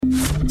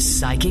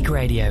Psychic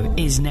Radio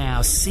is now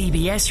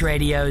CBS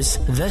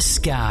Radio's The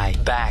Sky.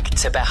 Back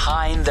to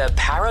Behind the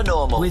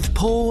Paranormal with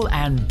Paul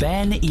and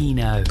Ben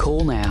Eno.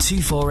 Call now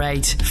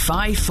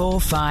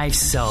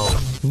 248-545-SOUL.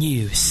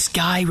 New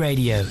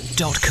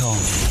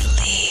skyradio.com.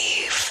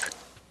 Believe.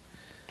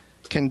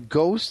 Can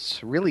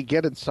ghosts really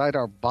get inside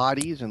our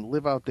bodies and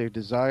live out their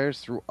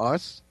desires through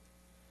us?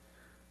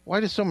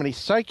 Why do so many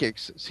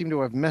psychics seem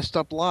to have messed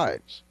up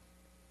lives?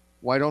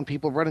 Why don't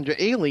people run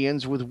into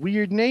aliens with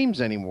weird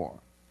names anymore?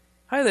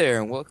 Hi there,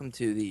 and welcome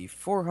to the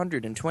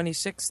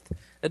 426th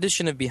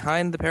edition of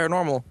Behind the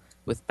Paranormal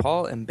with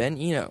Paul and Ben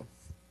Eno.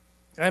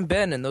 I'm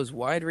Ben, and those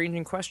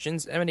wide-ranging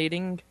questions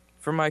emanating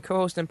from my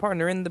co-host and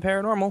partner in the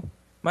paranormal,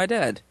 my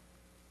dad.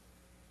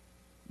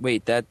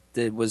 Wait, that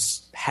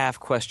was half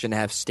question,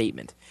 half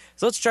statement.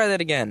 So let's try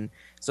that again.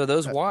 So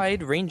those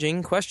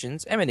wide-ranging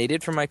questions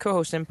emanated from my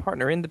co-host and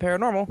partner in the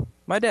paranormal,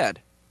 my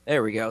dad.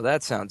 There we go.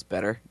 That sounds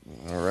better.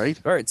 All right.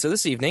 All right, so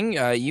this evening,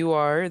 you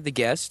are the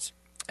guest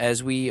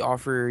as we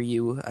offer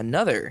you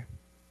another...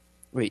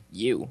 Wait,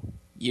 you?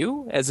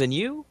 You? As in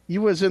you?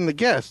 You as in the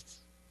guests,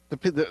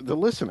 the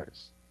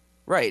listeners.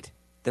 Right.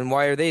 Then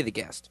why are they the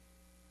guest?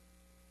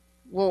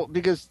 Well,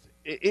 because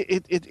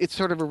it's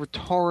sort of a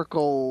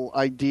rhetorical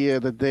idea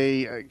that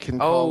they can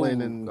call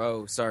in and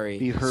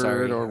be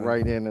heard or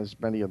write in, as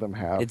many of them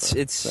have. So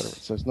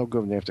it's no good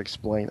when they have to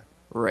explain it.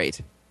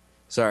 Right.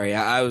 Sorry,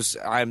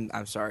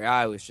 I'm sorry.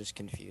 I was just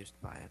confused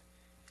by it.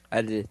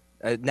 I did.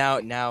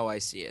 Now I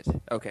see it.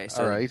 Okay.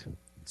 So, all right.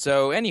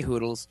 So, any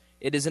hoodles,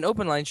 it is an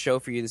open line show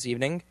for you this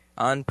evening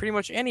on pretty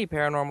much any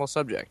paranormal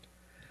subject.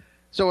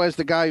 So, as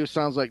the guy who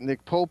sounds like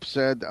Nick Pope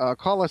said,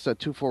 call us at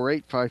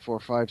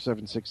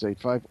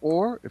 248-545-7685,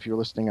 or if you're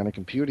listening on a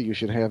computer, you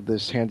should have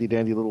this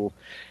handy-dandy little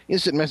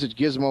instant message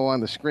gizmo on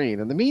the screen.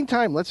 In the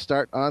meantime, let's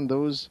start on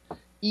those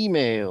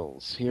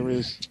emails. Here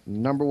is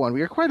number one.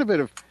 We had quite a bit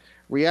of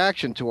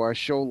reaction to our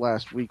show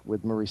last week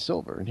with Murray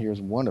Silver, and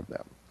here's one of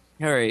them.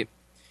 All right.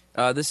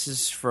 This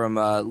is from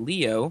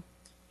Leo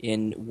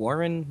in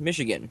Warren,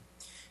 Michigan.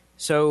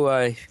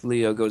 So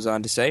Leo goes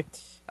on to say,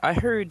 I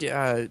heard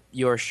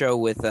your show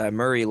with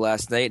Murray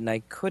last night, and I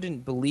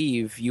couldn't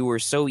believe you were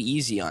so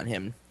easy on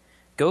him.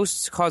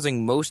 Ghosts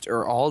causing most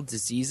or all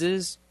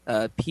diseases,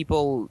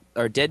 people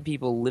or dead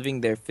people living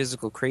their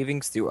physical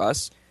cravings through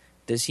us.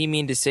 Does he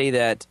mean to say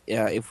that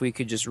if we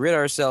could just rid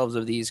ourselves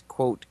of these,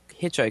 quote,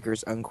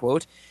 hitchhikers,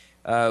 unquote,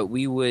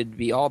 we would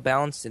be all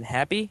balanced and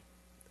happy?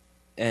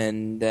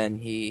 And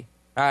then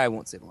I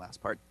won't say the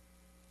last part.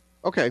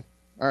 Okay.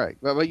 All right.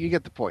 Well, you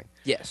get the point.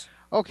 Yes.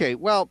 Okay.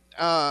 Well,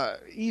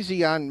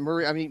 easy on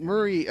Murray. I mean,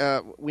 Murray,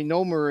 we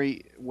know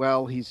Murray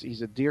well.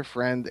 He's a dear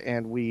friend,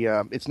 and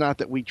it's not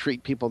that we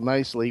treat people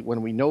nicely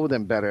when we know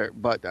them better,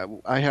 but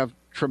I have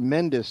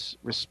tremendous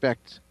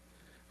respect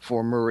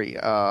for Murray.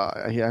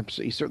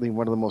 He's certainly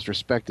one of the most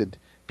respected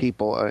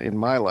people in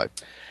my life.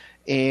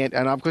 And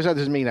of course, that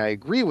doesn't mean I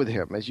agree with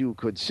him, as you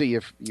could see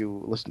if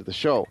you listen to the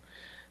show.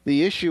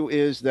 The issue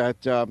is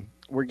that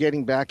we're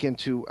getting back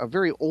into a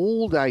very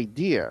old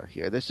idea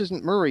here. This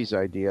isn't Murray's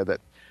idea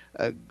that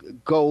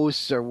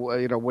ghosts or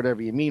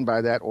whatever you mean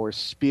by that, or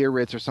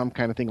spirits or some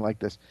kind of thing like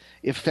this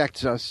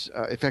affects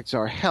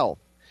our health.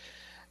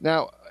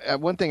 Now,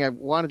 one thing I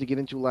wanted to get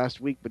into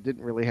last week but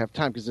didn't really have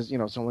time because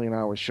it's only an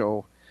hour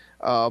show.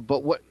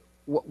 But what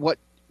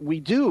we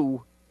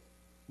do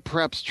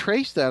perhaps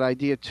trace that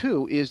idea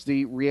to is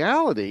the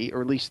reality,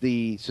 or at least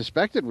the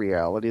suspected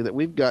reality, that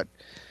we've got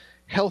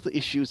health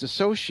issues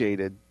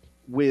associated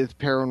with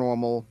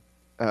paranormal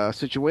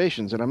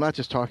situations. And I'm not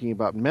just talking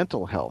about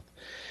mental health.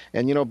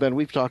 And, Ben,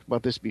 we've talked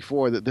about this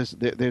before, that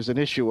there's an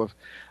issue of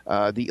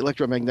the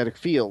electromagnetic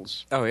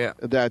fields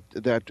that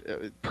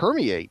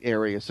permeate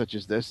areas such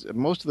as this.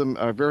 Most of them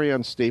are very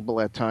unstable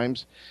at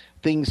times.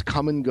 Things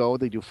come and go.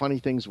 They do funny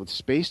things with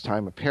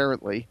space-time,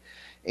 apparently.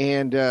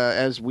 And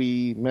as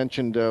we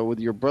mentioned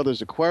with your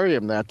brother's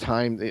aquarium that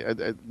time,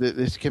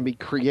 this can be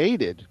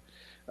created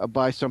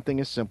by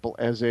something as simple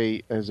as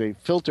a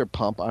filter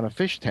pump on a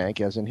fish tank,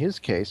 as in his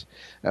case,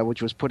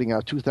 which was putting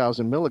out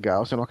 2,000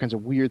 milligauss, and all kinds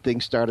of weird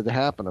things started to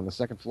happen on the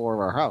second floor of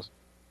our house.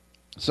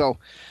 So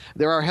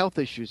there are health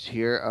issues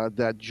here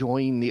that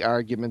join the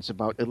arguments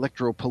about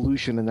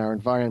electropollution in our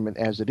environment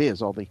as it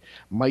is, all the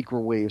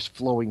microwaves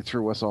flowing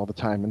through us all the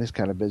time and this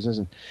kind of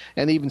business,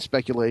 and even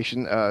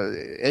speculation,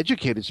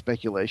 educated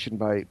speculation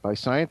by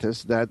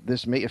scientists that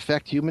this may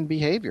affect human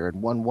behavior.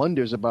 And one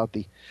wonders about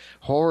the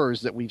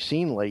horrors that we've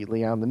seen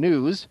lately on the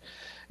news.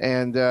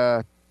 And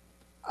I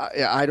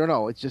don't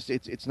know.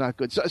 It's not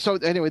good. So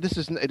anyway,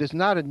 it is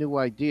not a new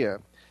idea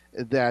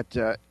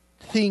that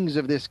things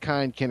of this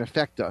kind can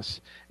affect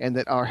us, and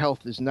that our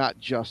health is not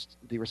just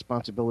the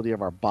responsibility of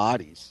our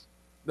bodies.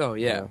 Oh,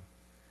 yeah.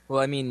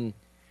 Well, I mean,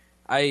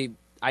 I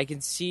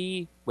can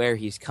see where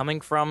he's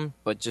coming from,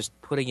 but just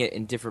putting it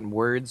in different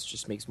words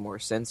just makes more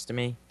sense to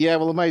me. Yeah,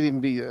 well, it might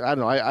even be, I don't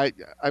know, I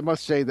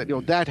must say that,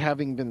 that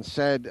having been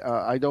said,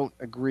 I don't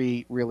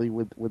agree really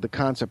with the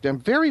concept.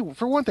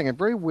 For one thing, I'm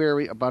very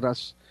wary about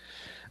us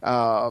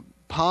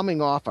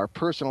palming off our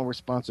personal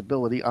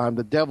responsibility on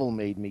the devil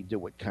made me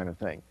do it kind of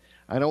thing.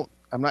 I don't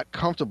not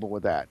comfortable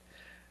with that.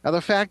 Now,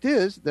 the fact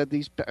is that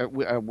these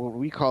what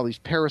we call these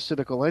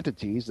parasitical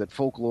entities that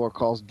folklore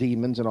calls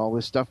demons and all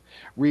this stuff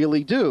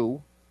really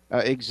do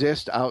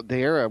exist out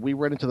there. We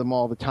run into them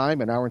all the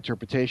time, and our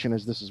interpretation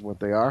is this is what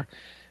they are.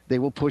 They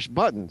will push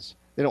buttons.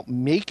 They don't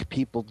make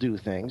people do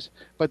things,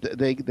 but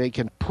they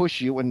can push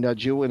you and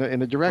nudge you in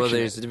a direction. Well,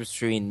 there's a difference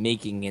between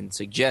making and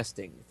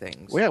suggesting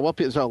things. Well, yeah, well,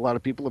 a lot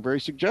of people are very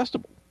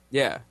suggestible.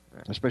 Yeah.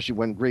 Especially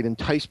when great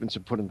enticements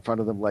are put in front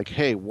of them, like,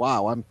 hey,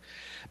 wow, I'm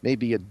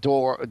maybe a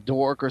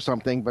dork or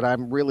something, but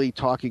I'm really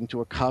talking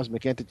to a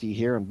cosmic entity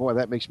here, and boy,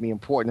 that makes me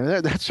important.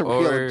 And that's a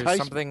real enticement. Or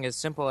something as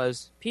simple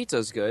as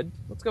pizza's good.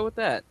 Let's go with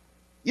that.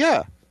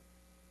 Yeah.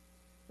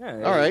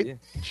 Yeah. All right.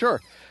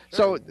 Sure.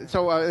 So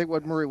I think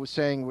what Murray was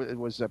saying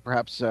was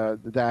perhaps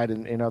that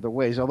in other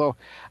ways. Although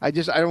I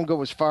don't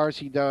go as far as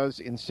he does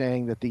in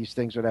saying that these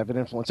things would have an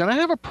influence. And I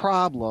have a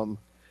problem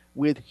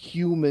with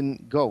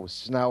human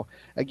ghosts. Now,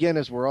 again,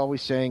 as we're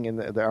always saying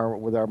with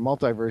our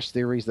multiverse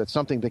theories, that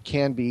something that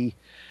can be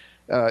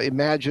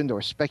imagined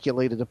or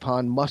speculated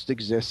upon must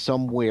exist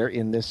somewhere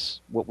in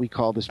this, what we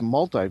call this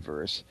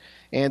multiverse.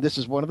 And this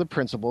is one of the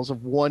principles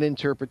of one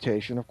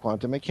interpretation of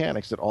quantum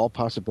mechanics, that all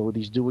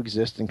possibilities do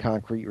exist in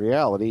concrete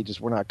reality,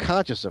 just we're not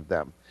conscious of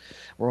them.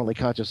 We're only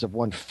conscious of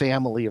one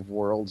family of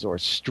worlds or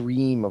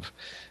stream of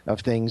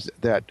things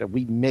that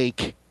we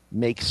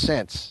make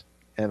sense.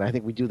 And I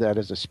think we do that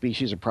as a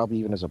species, or probably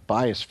even as a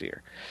biosphere.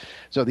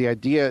 So the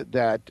idea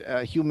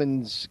that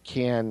humans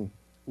can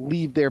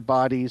leave their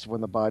bodies when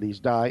the bodies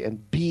die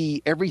and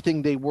be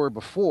everything they were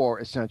before,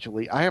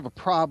 essentially, I have a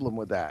problem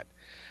with that.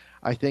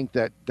 I think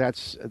that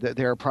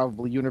there are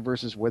probably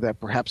universes where that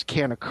perhaps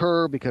can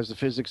occur because the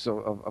physics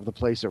of the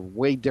place are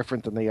way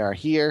different than they are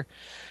here.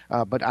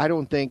 But I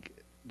don't think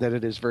that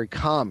it is very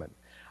common.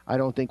 I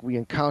don't think we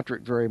encounter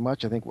it very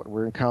much. I think what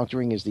we're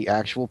encountering is the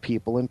actual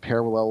people in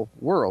parallel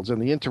worlds,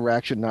 and the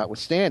interaction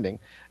notwithstanding,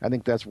 I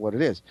think that's what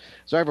it is.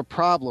 So I have a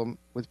problem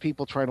with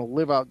people trying to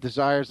live out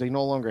desires they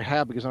no longer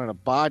have because they don't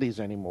have bodies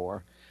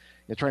anymore.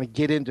 They're trying to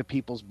get into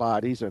people's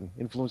bodies and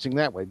influencing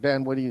that way.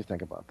 Ben, what do you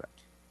think about that?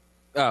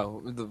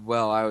 Oh,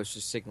 well, I was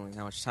just signaling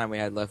how much time we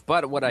had left.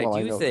 But what I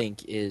do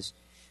think is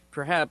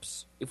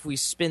perhaps if we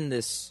spin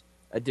this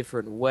a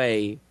different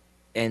way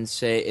and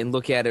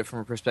look at it from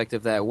a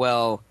perspective that,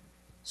 well,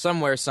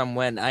 somewhere,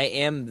 somewhen, I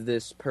am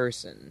this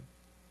person.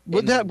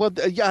 Yeah,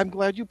 I'm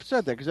glad you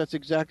said that, because that's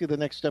exactly the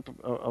next step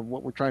of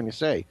what we're trying to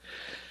say.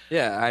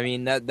 Yeah, I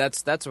mean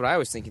that's what I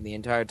was thinking the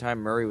entire time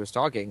Murray was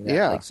talking.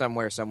 That, like,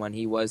 somewhere, someone,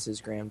 he was his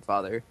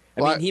grandfather.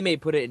 I mean, he may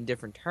put it in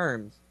different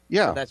terms.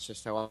 Yeah, but that's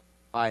just how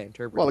I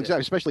interpret it. Well,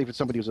 exactly, especially if it's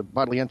somebody who's a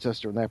bodily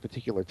ancestor in that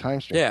particular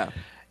time stream. Yeah.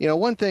 You know,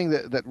 one thing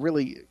that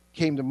really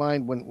came to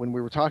mind when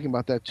we were talking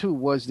about that, too,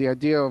 was the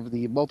idea of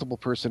the multiple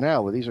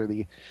personalities, or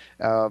the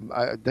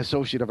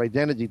dissociative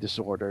identity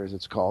disorder, as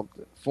it's called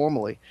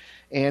formally.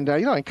 And,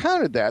 I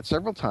encountered that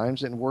several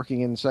times in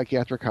working in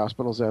psychiatric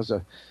hospitals as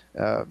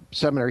a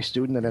seminary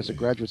student and as a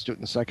graduate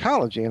student in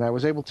psychology. And I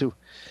was able to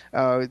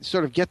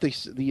sort of get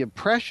the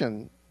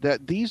impression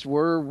that these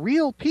were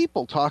real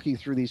people talking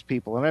through these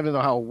people. And I didn't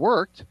know how it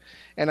worked.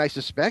 And I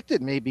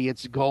suspected maybe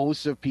it's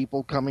ghosts of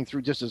people coming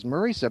through, just as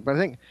Murray said. But I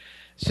think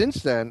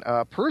since then,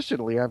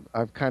 personally,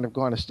 I've kind of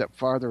gone a step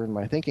farther in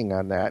my thinking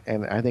on that.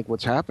 And I think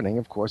what's happening,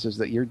 of course, is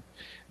that you're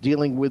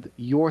dealing with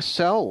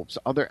yourselves,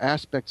 other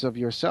aspects of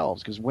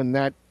yourselves. Because when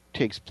that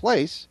takes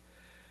place,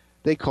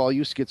 they call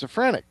you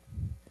schizophrenic.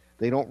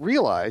 They don't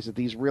realize that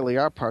these really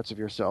are parts of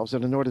yourselves.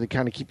 And in order to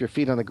kind of keep your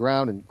feet on the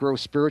ground and grow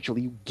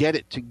spiritually, you get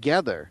it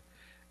together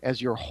as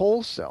your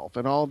whole self.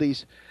 And all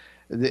these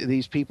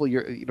people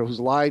whose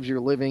lives you're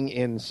living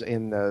in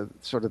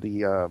sort of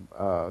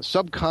the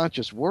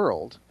subconscious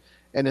world,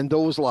 and in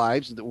those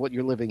lives, what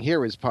you're living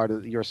here is part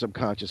of your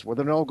subconscious world.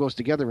 And it all goes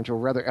together into a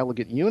rather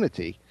elegant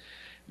unity.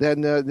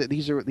 Then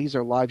these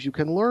are lives you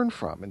can learn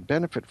from and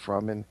benefit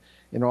from,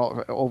 in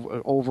all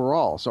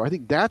overall. So I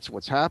think that's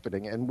what's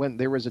happening. And when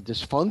there is a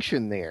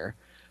dysfunction there,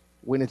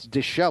 when it's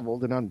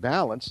disheveled and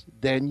unbalanced,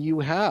 then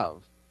you have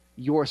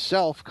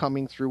yourself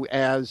coming through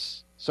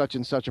as such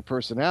and such a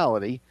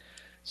personality,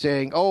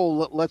 saying,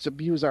 "Oh, let's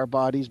abuse our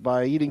bodies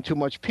by eating too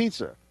much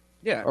pizza,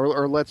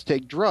 or let's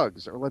take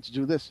drugs, or let's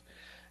do this,"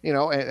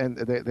 and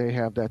they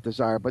have that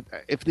desire. But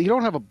if you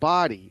don't have a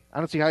body, I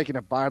don't see how you can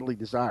have bodily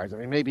desires. I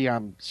mean, maybe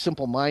I'm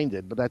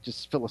simple-minded, but that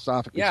just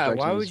philosophically strikes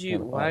me.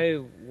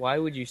 Why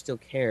would you still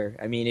care?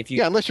 I mean, if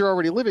you unless you're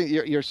already living,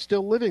 you're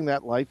still living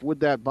that life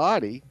with that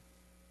body,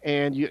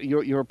 and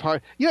you're a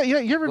part. You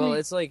ever? Well,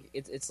 it's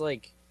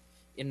like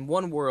in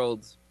one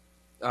world,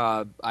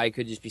 I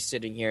could just be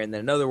sitting here, and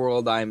then another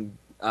world, I'm,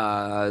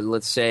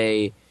 let's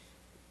say,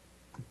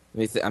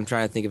 I'm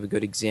trying to think of a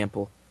good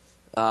example.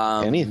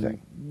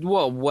 Anything.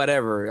 Well,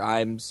 whatever.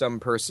 I'm some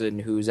person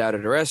who's out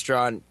at a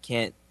restaurant,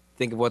 can't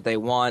think of what they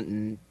want,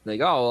 and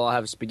like, oh, well, I'll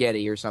have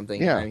spaghetti or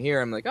something. Yeah. And I'm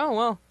here, I'm like, oh,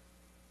 well,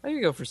 I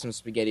can go for some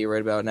spaghetti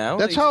right about now.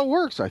 That's how it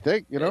works, I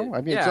think.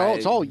 I mean,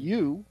 it's all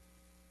you.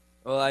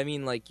 Well, I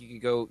mean, like,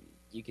 you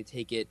could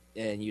take it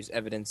and use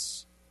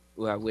evidence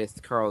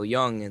with Carl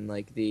Jung and,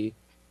 like, the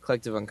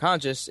collective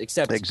unconscious,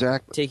 except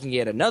Exactly. taking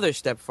it another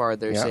step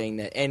farther, Yeah. saying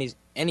that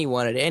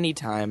anyone at any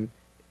time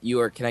you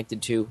are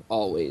connected to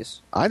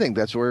always. I think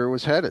that's where it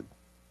was headed.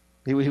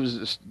 He was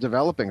just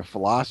developing a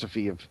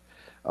philosophy of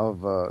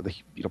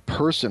the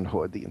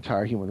personhood, the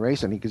entire human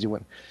race, and because he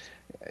went,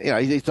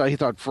 he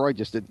thought Freud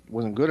just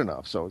wasn't good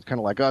enough. So it's kind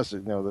of like us,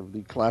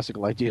 the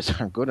classical ideas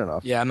aren't good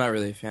enough. Yeah, I'm not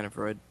really a fan of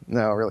Freud.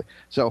 No, really.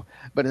 So,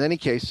 but in any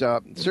case,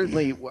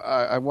 certainly,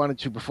 I wanted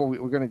to, before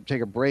we're going to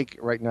take a break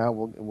right now.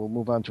 We'll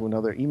move on to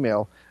another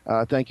email.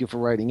 Thank you for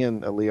writing in,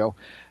 Leo.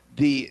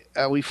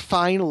 We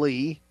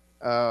finally,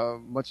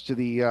 much to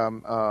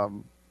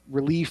the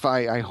relief,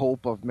 I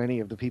hope, of many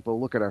of the people who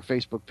look at our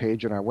Facebook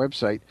page and our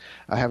website,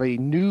 have a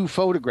new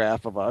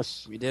photograph of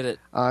us. We did it.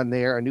 On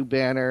there, a new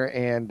banner,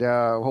 and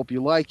hope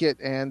you like it.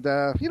 And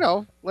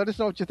let us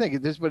know what you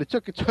think. But it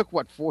took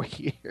what, 4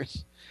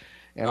 years.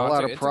 And a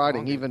lot of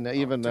prodding. Even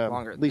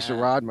Lisa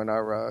Rodman,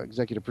 our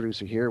executive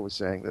producer here, was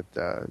saying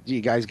that,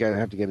 you guys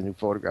have to get a new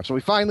photograph. So we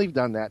finally have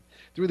done that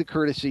through the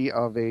courtesy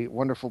of a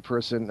wonderful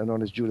person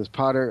known as Judith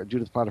Potter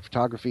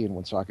Photography in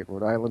Woonsocket,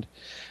 Rhode Island,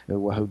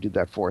 who did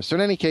that for us. So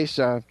in any case,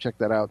 check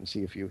that out and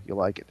see if you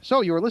like it.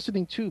 So you are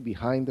listening to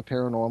Behind the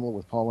Paranormal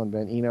with Paul and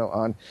Ben Eno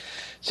on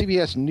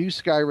CBS New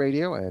Sky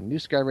Radio and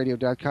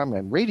newskyradio.com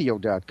and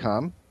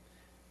radio.com.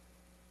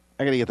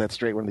 I got to get that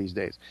straight one of these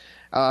days.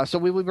 So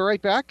we will be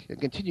right back and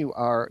continue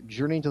our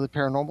journey into the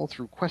paranormal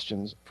through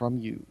questions from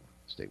you.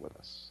 Stay with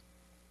us.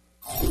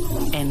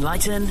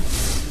 Enlighten,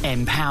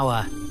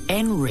 empower,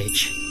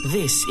 enrich.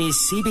 This is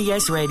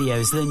CBS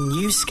Radio's The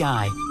New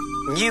Sky.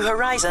 New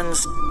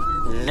horizons,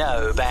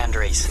 no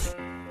boundaries.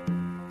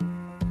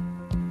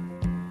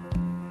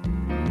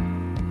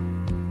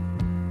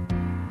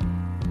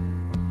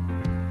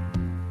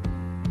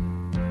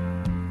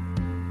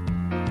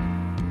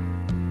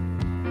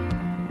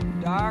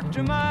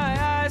 Doctor, my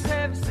eyes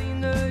have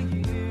seen the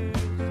years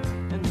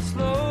and the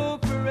slow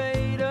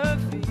parade of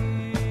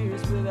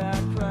fears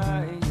without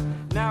crying.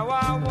 Now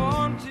I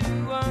want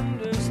to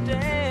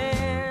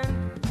understand.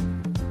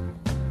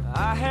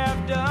 I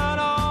have done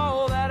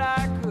all that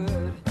I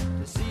could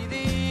to see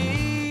the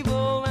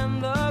evil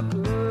and the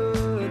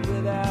good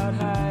without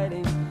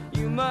hiding.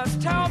 You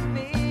must help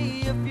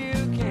me if you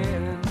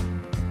can.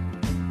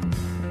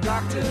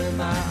 Doctor,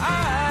 my eyes.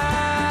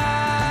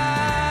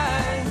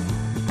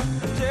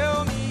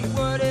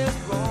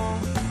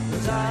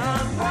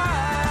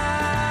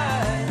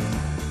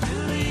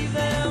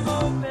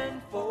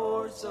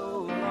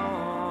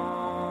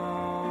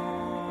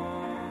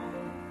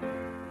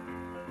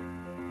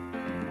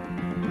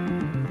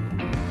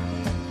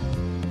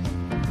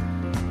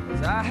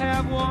 I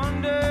have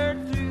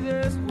wandered through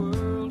this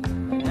world,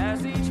 and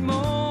as each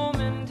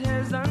moment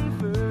has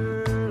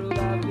unfurled,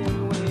 I've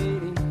been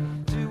waiting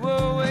to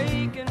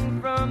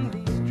awaken from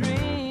these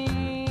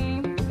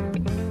dreams.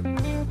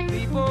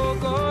 People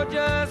go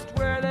just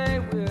where they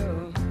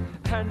will.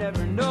 I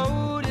never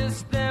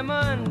noticed them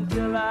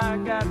until I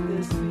got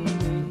this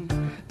feeling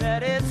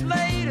that it's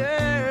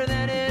later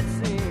than it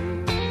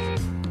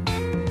seems.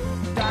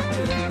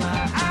 Doctor,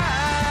 my eyes.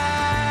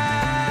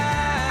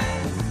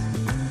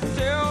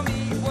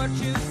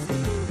 You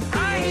see,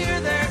 I hear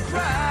their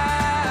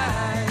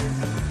cries.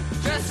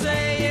 Just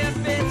say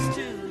if it's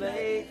too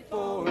late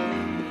for me.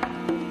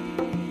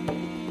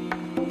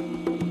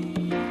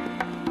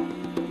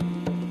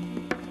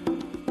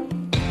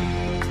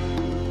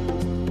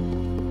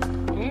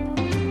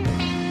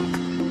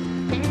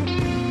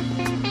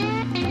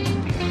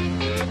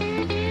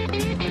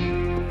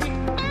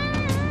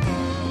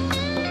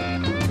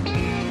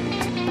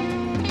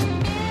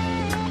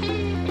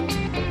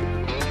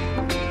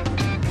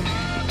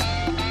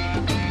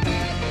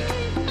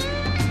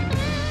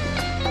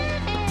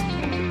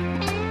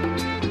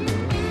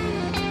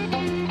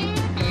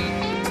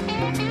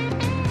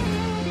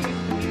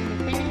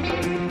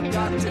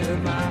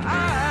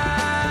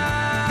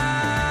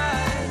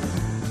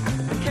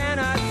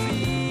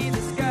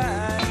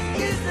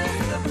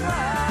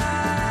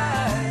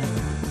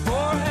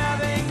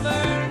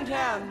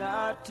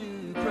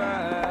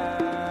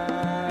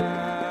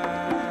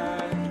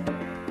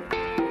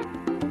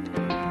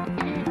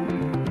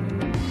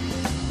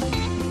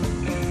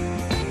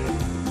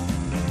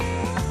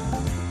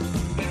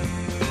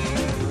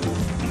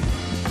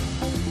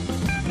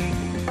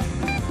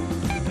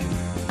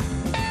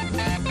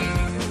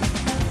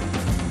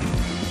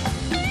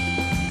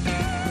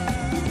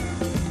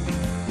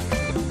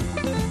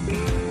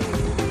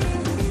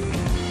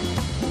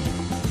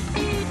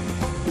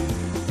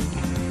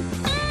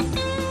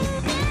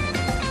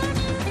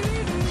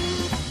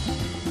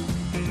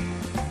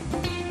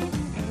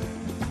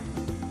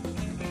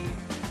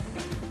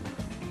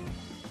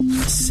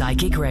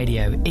 Psychic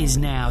Radio is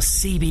now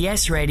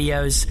CBS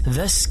Radio's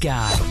The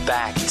Sky.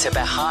 Back to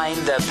Behind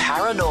the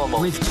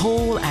Paranormal with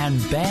Paul and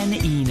Ben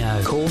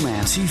Eno. Call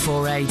now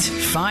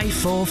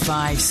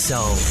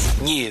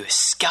 248-545-SOUL. New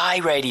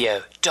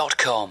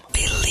skyradio.com.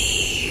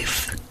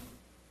 Believe.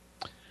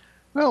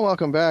 Well,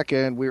 welcome back,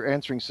 and we're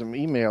answering some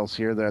emails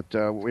here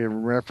that we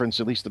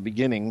reference, at least the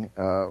beginning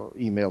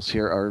emails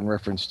here are in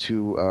reference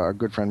to our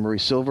good friend Murray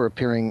Silver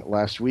appearing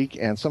last week,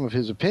 and some of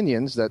his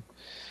opinions that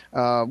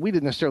we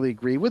didn't necessarily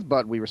agree with,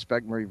 but we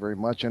respect Murray very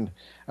much, and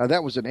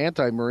that was an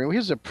anti-Murray.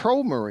 Here's a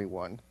pro-Murray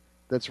one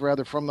that's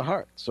rather from the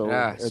heart. So,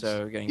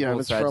 so we're getting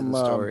both sides of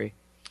the story.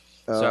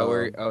 So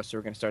we're going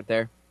to start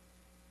there.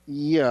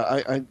 Yeah,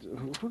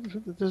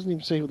 it doesn't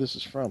even say who this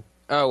is from.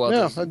 Oh, well.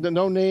 Yeah,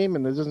 no name,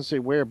 and it doesn't say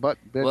where, but...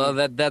 Well,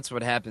 that's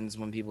what happens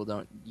when people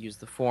don't use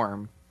the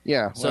form.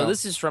 Yeah. So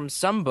this is from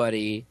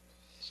somebody...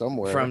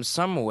 Somewhere. From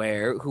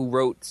somewhere who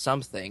wrote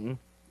something,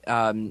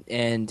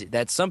 and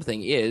that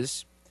something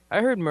is...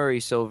 I heard Murray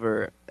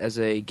Silver as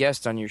a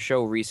guest on your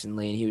show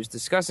recently, and he was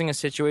discussing a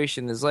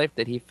situation in his life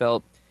that he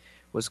felt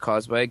was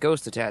caused by a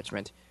ghost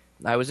attachment.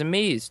 I was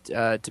amazed,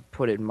 to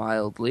put it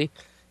mildly,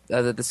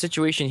 that the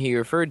situation he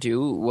referred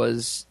to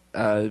was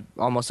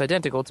almost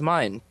identical to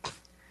mine.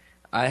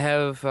 I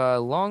have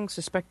long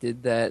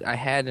suspected that I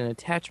had an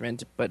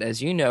attachment, but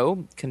as you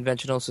know,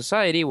 conventional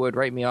society would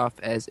write me off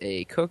as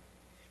a kook.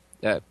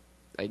 I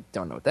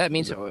don't know what that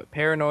means. So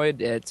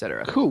paranoid,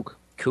 etc. Kook.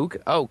 Kook?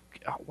 Oh,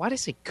 why did I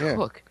say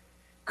cook? Yeah.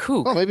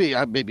 Kook. Well,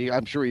 maybe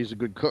I'm sure he's a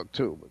good cook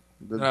too.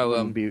 But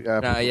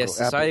yes,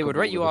 society would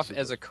write you off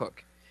as a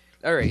cook.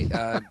 All right.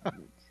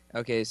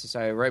 Okay,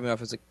 society would write me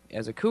off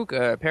as a kook,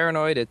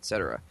 paranoid,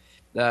 etc.,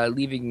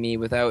 leaving me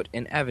without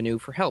an avenue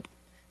for help.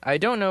 I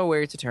don't know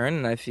where to turn,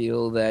 and I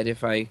feel that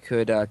if I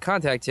could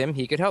contact him,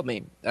 he could help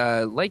me.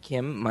 Like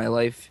him, my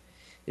life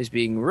is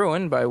being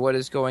ruined by what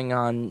is going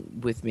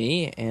on with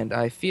me, and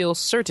I feel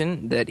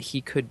certain that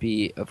he could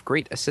be of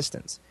great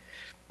assistance.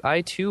 I,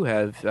 too,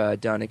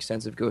 have done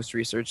extensive ghost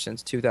research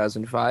since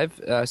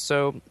 2005,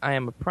 so I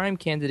am a prime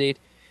candidate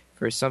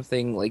for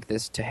something like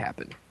this to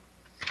happen.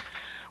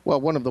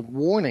 Well, one of the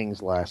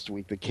warnings last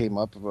week that came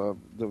up,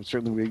 that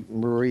certainly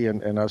Murray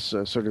and us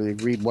certainly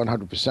agreed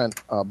 100%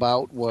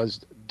 about, was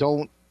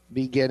don't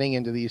be getting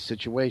into these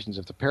situations.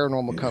 If the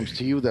paranormal comes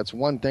to you, that's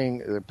one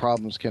thing. The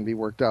problems can be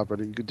worked out. But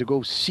to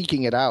go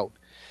seeking it out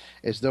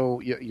as though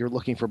you're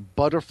looking for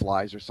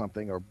butterflies or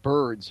something or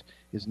birds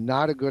is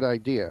not a good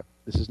idea.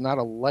 This is not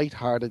a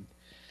lighthearted...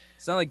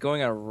 It's not like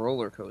going on a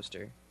roller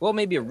coaster. Well,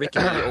 maybe a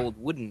rickety old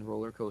wooden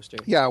roller coaster.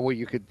 Yeah, well,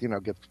 you could,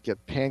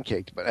 get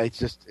pancaked, but it's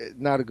just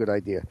not a good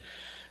idea.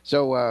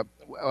 So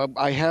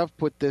I have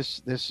put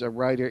this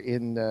writer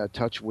in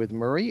touch with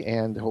Murray,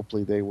 and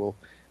hopefully they will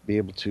be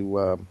able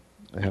to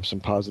have some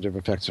positive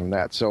effects from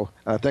that. So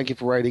thank you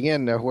for writing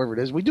in, whoever it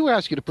is. We do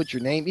ask you to put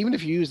your name, even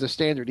if you use the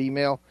standard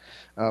email,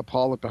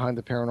 Paul at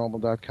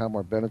BehindTheParanormal.com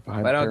or Ben at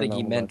BehindTheParanormal.com. I don't think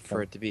he meant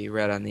for it to be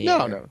read on the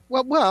air. No.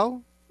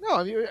 Well, no.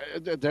 I mean,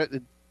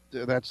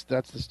 that's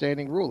the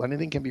standing rule.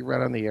 Anything can be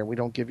read on the air. We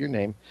don't give your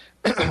name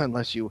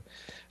unless you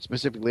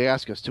specifically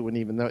ask us to, and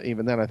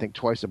even then, I think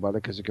twice about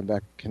it because it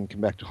can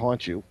come back to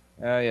haunt you.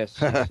 Oh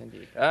yes,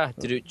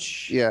 indeed.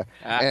 Yeah.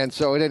 And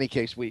so, in any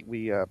case, we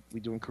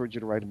do encourage you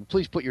to write.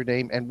 Please put your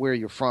name and where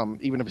you're from,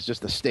 even if it's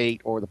just the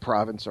state or the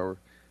province or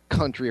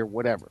country or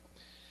whatever.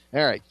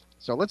 All right.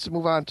 So let's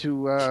move on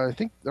to, I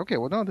think, okay,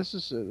 well, no, this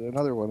is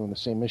another one on the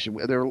same issue.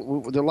 There are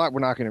a lot we're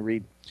not going to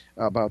read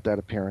about that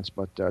appearance,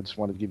 but I just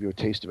wanted to give you a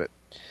taste of it.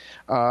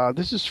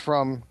 This is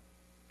from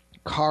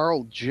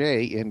Carl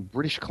J. in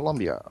British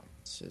Columbia. It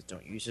says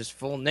don't use his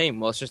full name.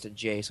 Well, it's just a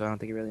J, so I don't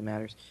think it really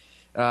matters.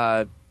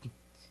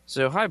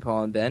 So, hi,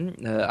 Paul and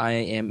Ben. I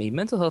am a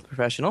mental health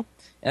professional,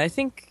 and I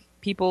think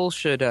people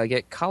should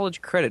get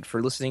college credit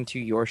for listening to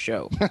your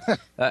show.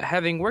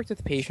 Having worked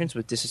with patients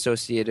with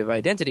dissociative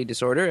identity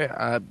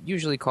disorder,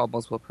 usually called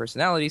multiple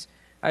personalities,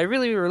 I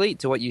really relate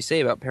to what you say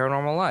about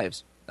paranormal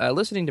lives.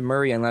 Listening to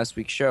Murray on last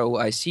week's show,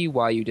 I see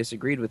why you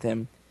disagreed with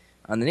him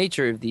on the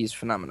nature of these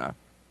phenomena.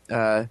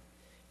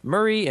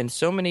 Murray and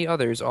so many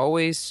others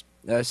always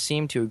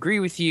seem to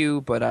agree with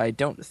you, but I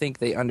don't think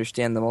they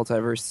understand the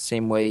multiverse the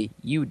same way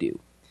you do.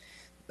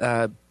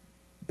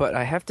 But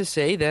I have to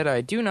say that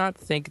I do not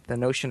think the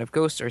notion of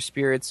ghosts or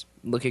spirits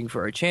looking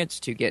for a chance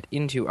to get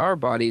into our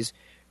bodies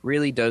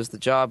really does the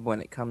job when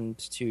it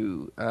comes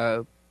to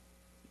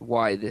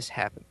why this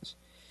happens.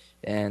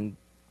 And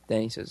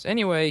then he says,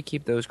 anyway,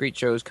 keep those great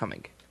shows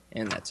coming.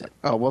 And that's it.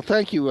 Oh, well,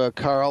 thank you,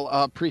 Carl.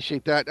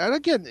 Appreciate that. And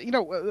again,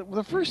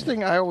 the first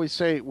thing I always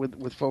say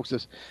with folks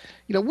is,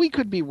 we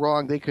could be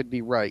wrong, they could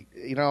be right.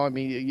 I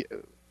mean,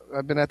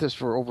 I've been at this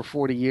for over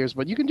 40 years,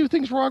 but you can do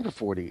things wrong for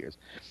 40 years.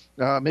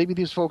 Maybe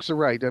these folks are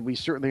right. We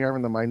certainly are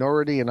in the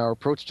minority in our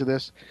approach to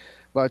this.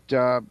 But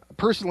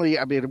personally,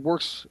 I mean, it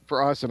works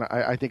for us, and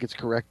I think it's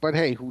correct. But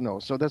hey, who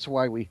knows? So that's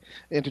why we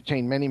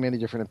entertain many, many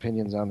different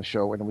opinions on the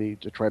show, and we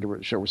try to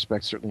show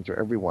respect certainly to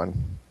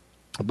everyone.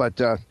 But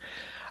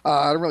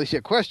I don't really see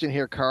a question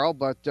here, Carl,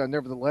 but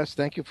nevertheless,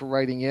 thank you for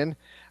writing in.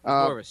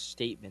 More of a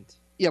statement.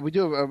 Yeah, we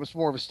do. It's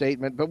more of a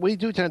statement, but we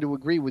do tend to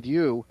agree with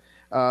you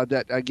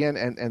that, again,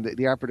 and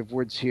the operative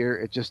words here,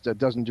 it just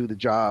doesn't do the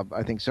job.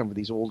 I think some of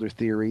these older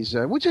theories,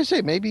 which I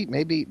say maybe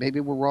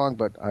we're wrong,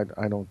 but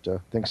I don't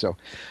think so.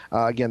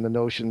 Again, the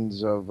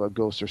notions of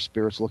ghosts or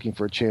spirits looking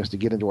for a chance to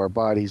get into our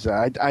bodies,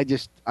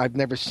 I've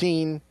never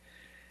seen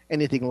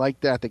anything like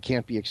that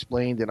can't be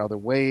explained in other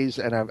ways,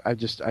 and I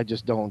just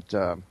don't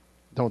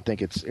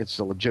think it's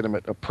a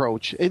legitimate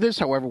approach. It is,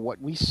 however,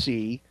 what we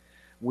see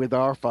with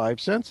our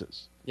five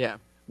senses. Yeah.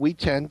 We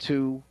tend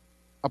to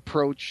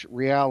approach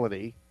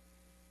reality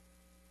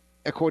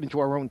according to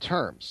our own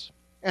terms,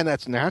 and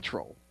that's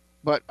natural.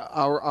 But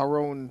our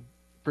own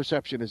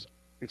perception is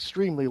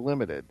extremely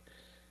limited,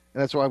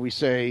 and that's why we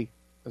say,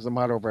 as the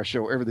motto of our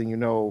show, everything you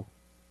know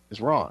is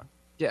wrong.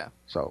 Yeah.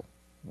 So,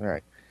 all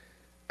right.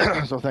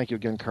 So thank you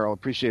again, Carl.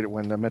 Appreciate it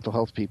when the mental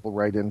health people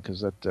write in,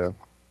 because that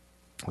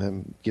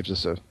gives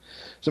us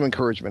some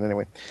encouragement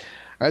anyway.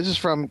 This is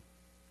from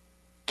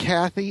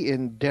Kathy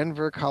in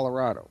Denver,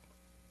 Colorado.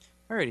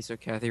 Alrighty, so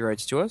Kathy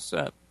writes to us.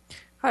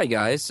 Hi,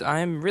 guys.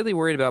 I'm really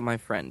worried about my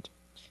friend.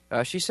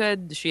 She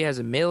said she has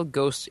a male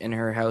ghost in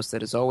her house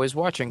that is always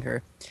watching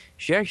her.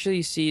 She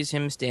actually sees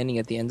him standing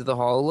at the end of the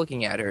hall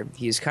looking at her.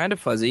 He is kind of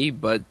fuzzy,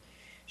 but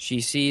she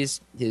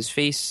sees his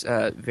face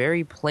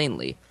very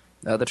plainly.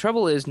 The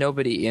trouble is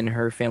nobody in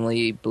her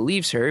family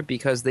believes her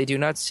because they do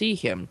not see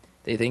him.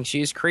 They think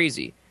she is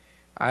crazy.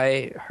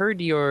 I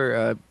heard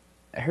you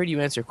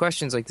answer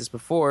questions like this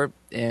before,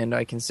 and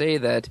I can say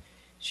that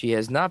she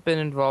has not been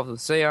involved with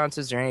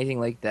seances or anything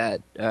like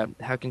that.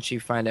 How can she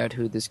find out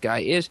who this guy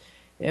is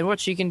and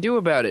what she can do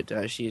about it?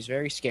 She is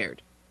very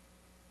scared.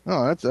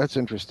 Oh, that's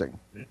interesting.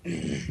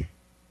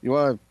 You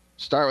want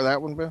to start with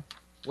that one, Bill?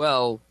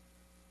 Well,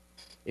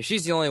 if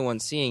she's the only one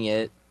seeing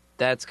it,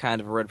 that's kind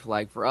of a red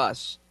flag for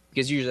us.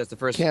 Because usually that's the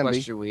first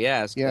question we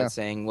ask. Yeah. That's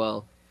saying,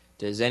 well,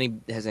 has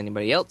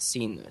anybody else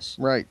seen this?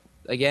 Right.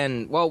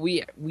 Again, well,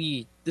 we're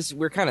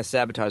kind of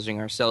sabotaging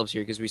ourselves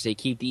here because we say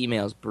keep the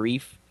emails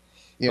brief.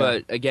 Yeah.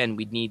 But again,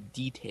 we'd need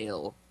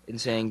detail in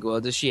saying, well,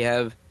 does she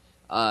have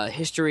a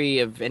history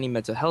of any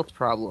mental health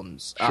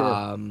problems?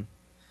 Sure.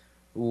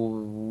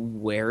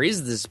 Where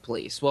is this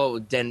place? Well,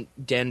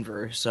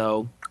 Denver,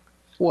 so...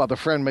 Well, the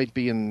friend might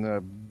be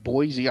in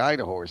Boise,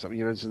 Idaho or something.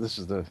 This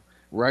is the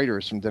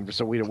writers from Denver,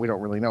 so we don't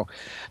really know.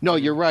 No,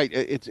 you're right.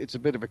 It's a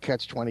bit of a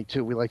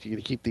catch-22. We like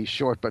to keep these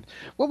short, but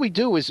what we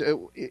do is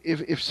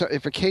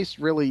if a case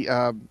really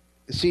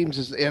seems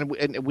as and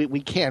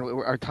we can,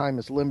 our time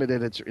is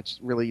limited. It's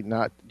really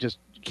not just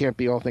can't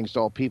be all things to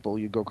all people.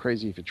 You go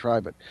crazy if you try,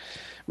 but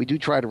we do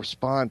try to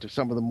respond to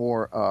some of the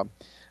more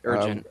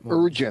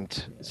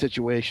urgent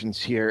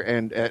situations here,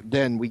 and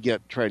then we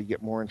try to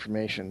get more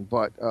information.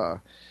 But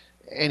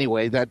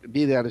anyway,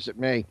 be that as it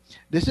may,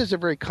 this is a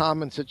very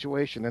common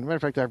situation. And as a matter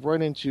of fact, I've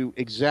run into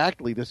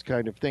exactly this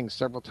kind of thing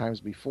several times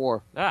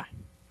before. A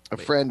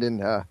friend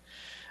in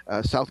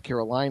South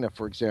Carolina,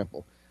 for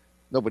example.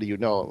 Nobody you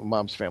know,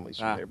 mom's family's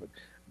from there,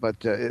 but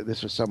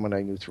this was someone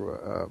I knew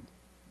through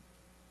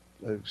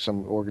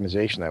some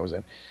organization I was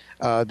in.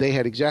 They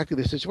had exactly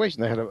this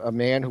situation. They had a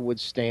man who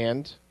would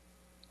stand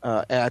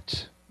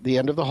at the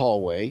end of the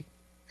hallway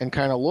and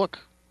kind of look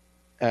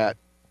at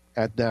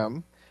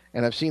them.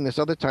 And I've seen this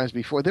other times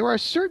before. There are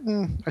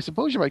certain, I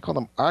suppose you might call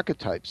them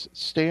archetypes,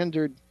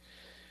 standard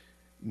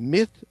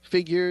myth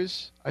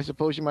figures, I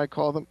suppose you might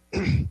call them,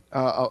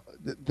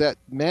 that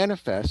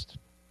manifest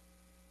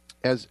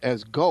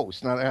as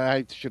ghosts. Now,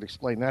 I should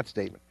explain that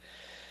statement.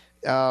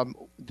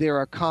 There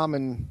are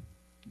common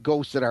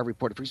ghosts that are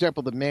reported. For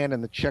example, the man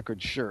in the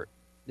checkered shirt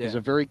is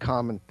a very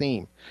common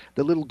theme.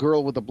 The little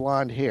girl with the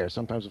blonde hair,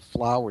 sometimes with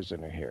flowers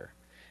in her hair,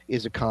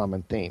 is a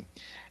common theme.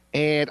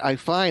 And I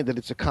find that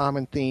it's a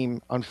common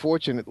theme,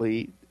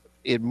 unfortunately,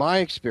 in my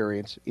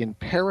experience, in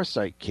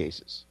parasite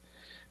cases.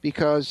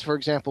 Because, for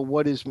example,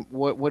 what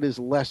is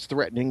less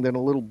threatening than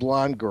a little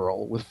blonde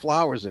girl with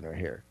flowers in her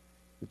hair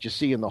that you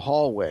see in the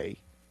hallway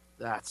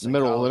in the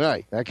middle of the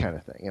night, that kind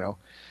of thing,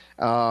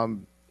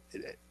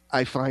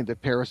 I find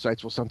that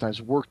parasites will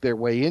sometimes work their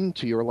way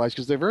into your lives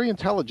because they're very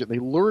intelligent. They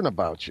learn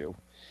about you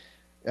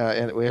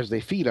and as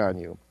they feed on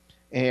you.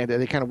 And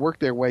they kind of work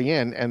their way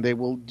in, and they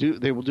will do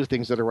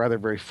things that are either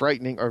very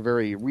frightening or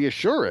very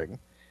reassuring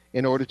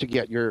in order to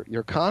get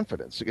your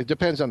confidence. It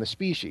depends on the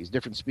species.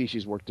 Different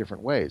species work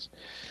different ways.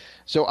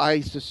 So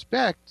I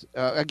suspect,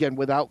 again,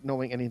 without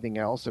knowing anything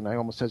else, and I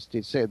almost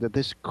hesitate to say it, that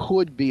this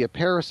could be a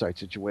parasite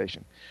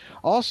situation.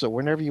 Also,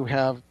 whenever you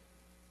have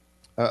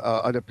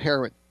an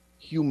apparent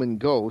human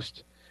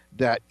ghost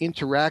that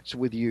interacts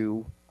with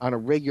you on a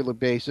regular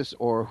basis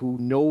or who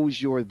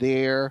knows you're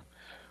there,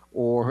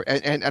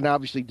 and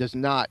obviously does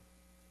not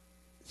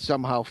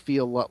somehow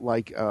feel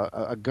like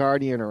a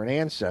guardian or an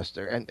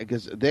ancestor, and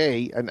because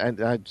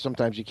and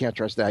sometimes you can't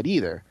trust that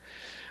either.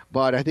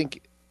 But I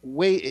think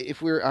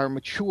if we are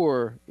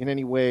mature in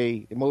any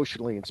way,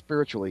 emotionally and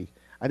spiritually,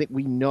 I think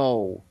we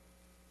know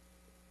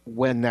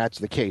when that's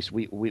the case.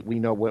 We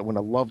know when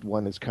a loved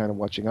one is kind of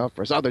watching out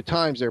for us. Other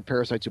times there are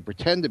parasites who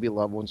pretend to be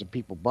loved ones and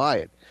people buy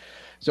it.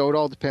 So it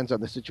all depends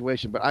on the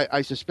situation. But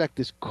I suspect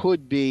this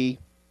could be,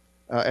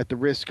 at the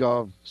risk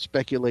of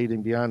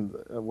speculating beyond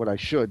what I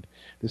should,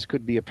 this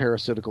could be a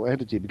parasitical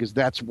entity, because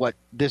that's what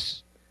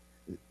this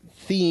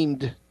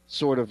themed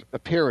sort of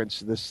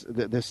appearance, this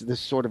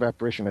sort of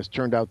apparition has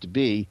turned out to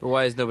be. But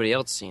why has nobody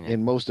else seen it?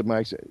 In most of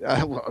my,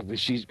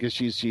 she's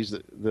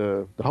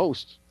the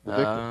host. the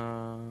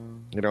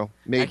victim.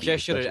 Maybe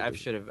actually, I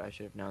should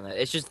have known that.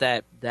 It's just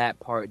that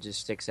part just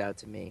sticks out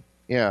to me.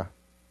 Yeah.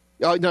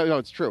 Oh, no,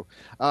 it's true.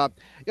 But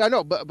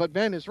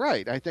Ben is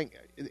right. I think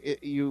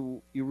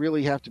you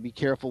really have to be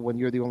careful when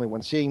you're the only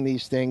one seeing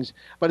these things.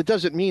 But it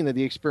doesn't mean that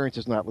the experience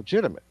is not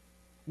legitimate.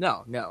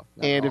 No.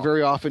 And it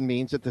very often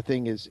means that the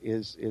thing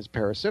is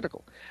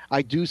parasitical.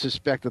 I do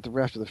suspect that the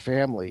rest of the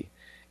family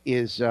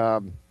is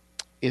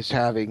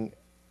having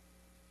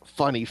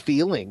funny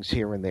feelings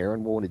here and there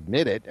and won't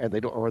admit it, and they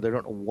don't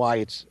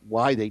know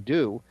why they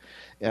do.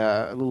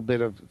 A little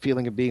bit of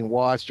feeling of being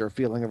watched or a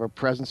feeling of a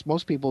presence.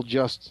 Most people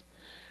just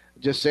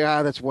say,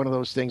 that's one of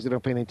those things. They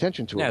don't pay any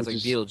attention to it. Yeah, it's like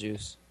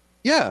Beetlejuice.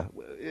 Yeah,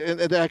 and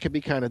that can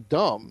be kind of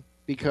dumb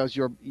because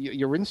your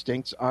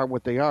instincts are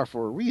what they are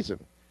for a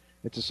reason.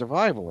 It's a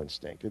survival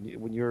instinct, and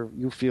when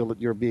you feel that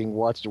you're being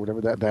watched or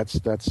whatever,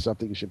 that's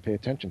something you should pay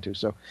attention to.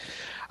 So,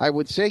 I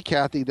would say,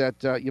 Kathy,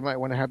 that you might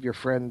want to have your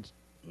friend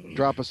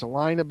drop us a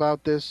line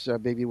about this,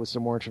 maybe with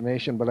some more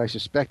information. But I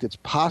suspect it's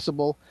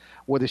possible,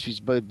 whether she's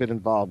been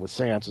involved with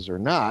seances or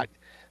not,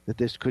 that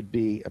this could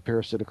be a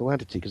parasitical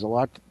entity, because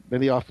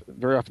very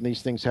often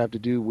these things have to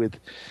do with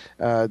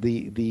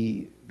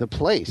the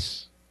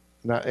place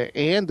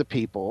and the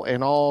people,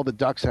 and all the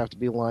ducks have to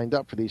be lined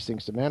up for these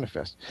things to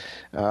manifest.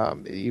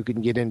 You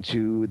can get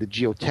into the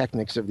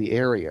geotechnics of the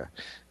area.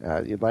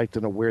 You'd like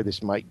to know where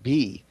this might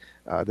be.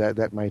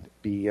 That might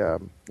be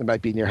it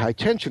might be near high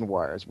tension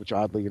wires, which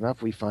oddly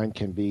enough we find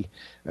can be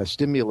a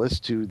stimulus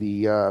to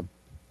the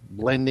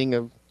blending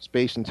of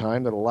space and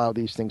time that allow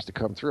these things to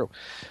come through.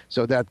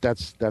 So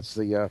that's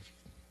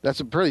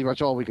pretty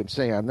much all we can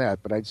say on that.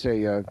 But I'd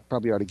say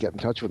probably ought to get in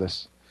touch with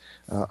us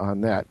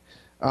on that.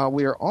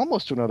 We are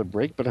almost to another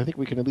break, but I think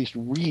we can at least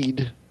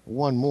read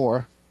one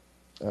more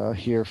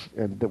here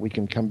and that we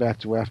can come back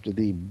to after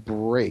the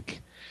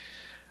break.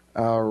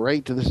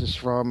 Right, this is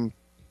from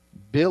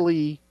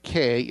Billy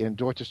K. in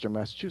Dorchester,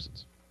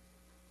 Massachusetts.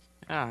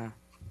 Yeah,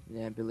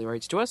 Billy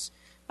writes to us.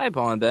 Hi,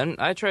 Paul and Ben.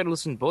 I try to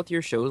listen to both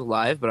your shows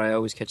live, but I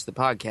always catch the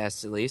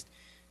podcasts at least.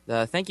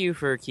 Thank you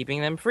for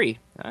keeping them free,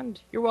 and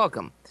you're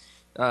welcome.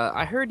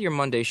 I heard your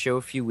Monday show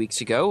a few weeks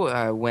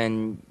ago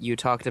when you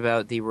talked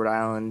about the Rhode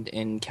Island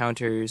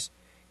encounters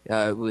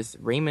with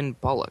Raymond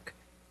Bullock.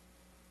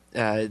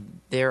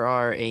 There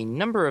are a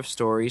number of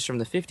stories from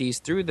the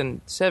 50s through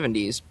the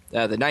 70s,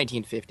 the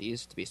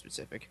 1950s to be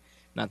specific,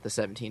 not the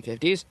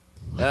 1750s,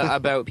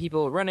 about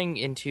people running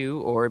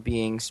into or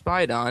being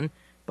spied on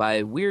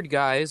by weird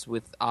guys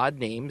with odd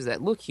names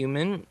that look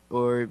human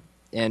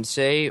and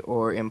say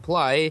or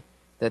imply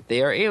that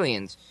they are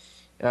aliens.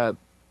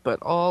 But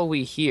all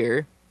we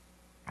hear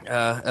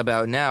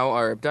about now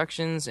are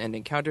abductions and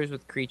encounters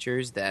with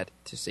creatures that,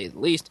 to say the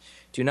least,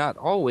 do not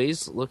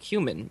always look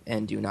human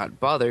and do not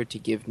bother to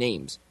give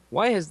names.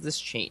 Why has this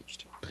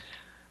changed?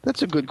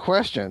 That's a good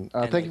question.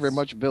 Thank you very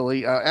much,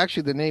 Billy.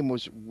 Actually, the name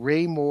was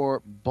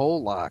Raymore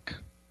Bullock,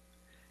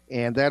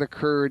 and that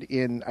occurred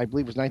in, I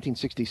believe, it was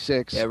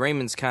 1966. Yeah,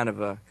 Raymond's kind of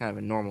a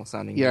normal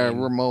sounding name. Yeah,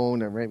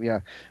 Ramon and yeah,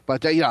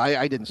 but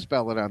I didn't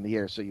spell it on the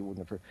air, so you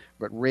wouldn't have heard.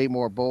 But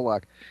Raymore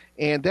Bullock,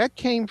 and that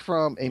came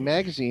from a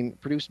magazine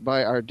produced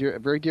by our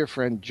very dear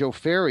friend Joe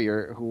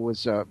Ferrier, who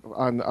was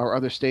on our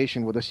other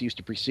station with us. He used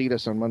to precede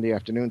us on Monday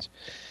afternoons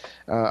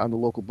on the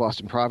local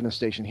Boston Providence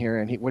station here,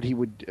 and he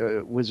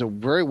was a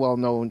very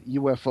well-known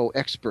UFO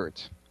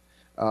expert.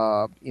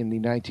 In the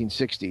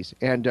 1960s.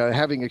 And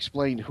having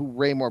explained who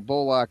Raymore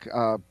Bullock,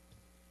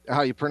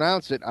 how you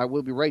pronounce it, I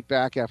will be right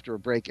back after a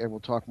break and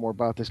we'll talk more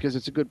about this because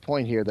it's a good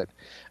point here that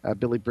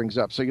Billy brings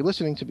up. So you're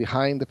listening to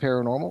Behind the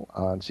Paranormal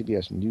on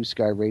CBS New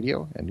Sky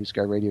Radio and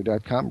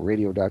newskyradio.com,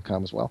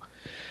 radio.com as well.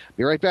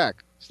 Be right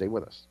back. Stay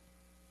with us.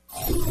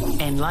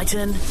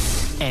 Enlighten,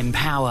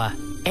 empower,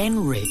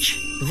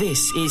 enrich. This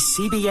is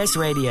CBS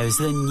Radio's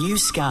The New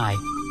Sky.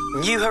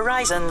 New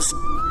horizons,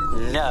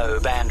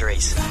 no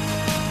boundaries.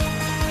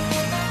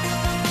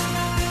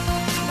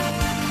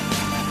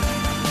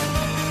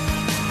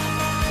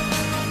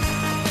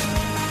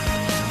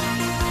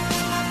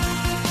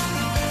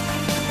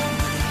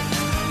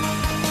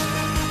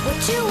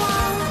 You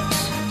want,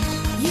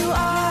 you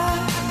are,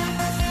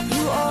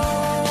 you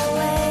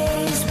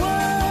always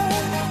were.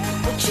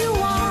 What you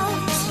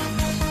want,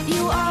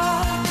 you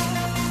are,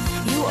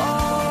 you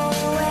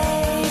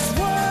always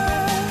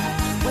were.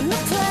 When the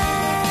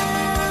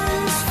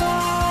plans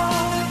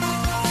fall,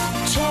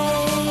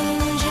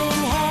 changing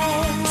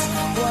hands,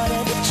 what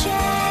are the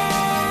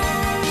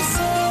chances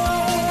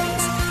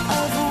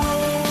of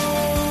winning?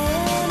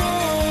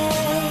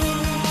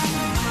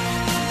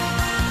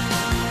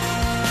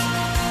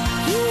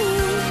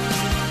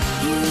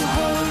 You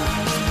hold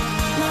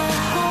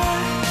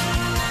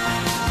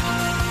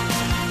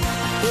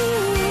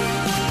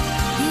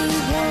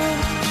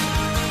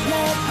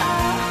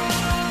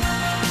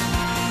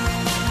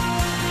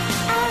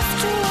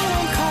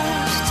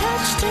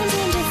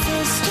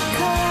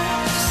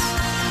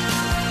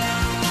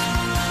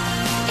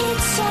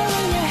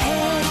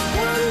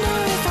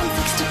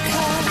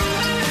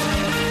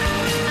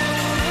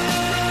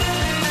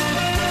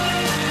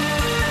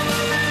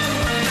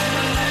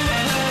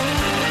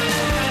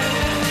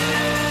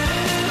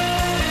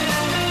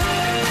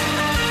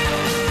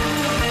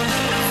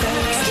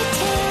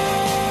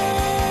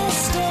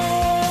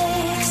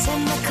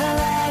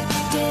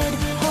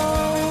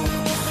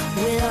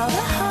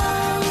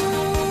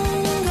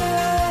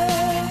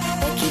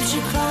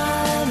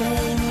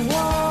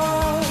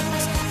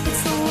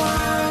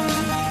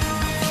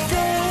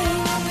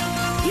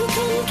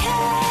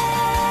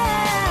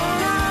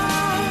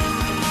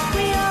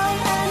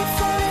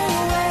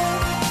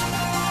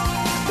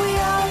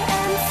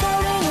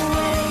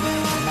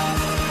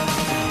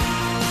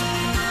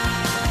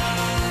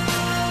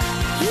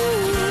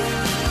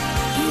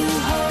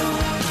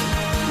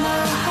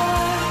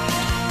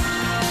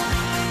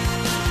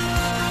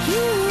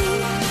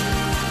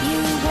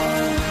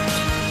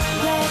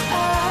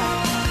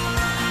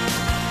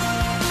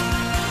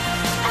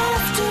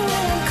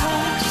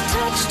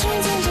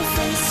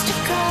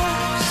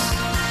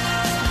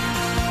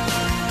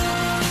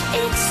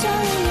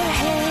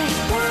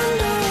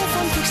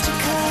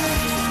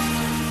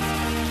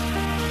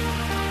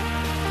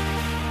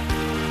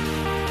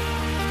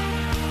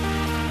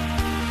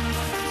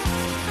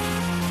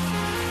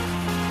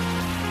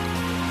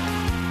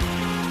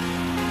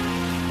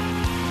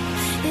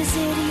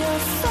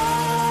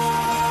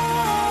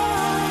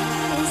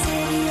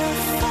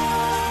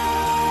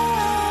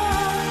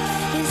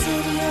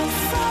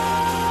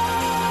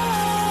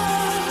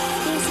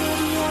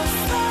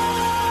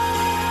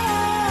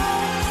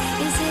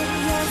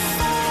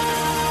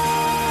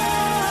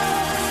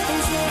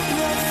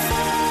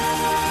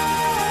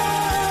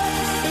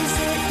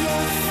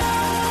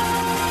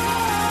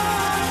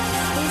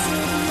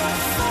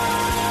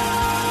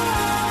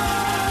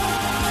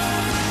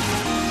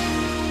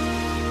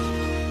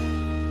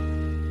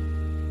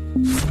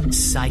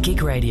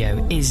Psychic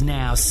Radio is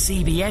now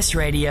CBS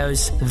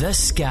Radio's The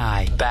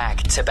Sky.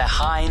 Back to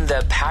Behind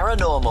the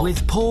Paranormal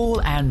with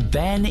Paul and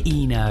Ben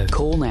Eno.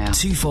 Call now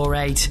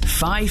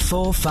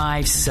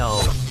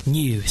 248-545-SOUL.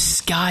 New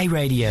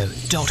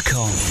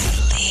skyradio.com.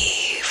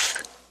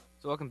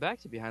 So welcome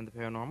back to Behind the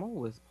Paranormal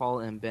with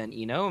Paul and Ben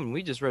Eno, and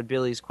we just read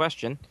Billy's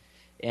question,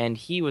 and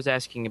he was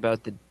asking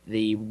about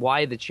the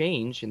why the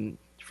change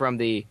from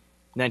the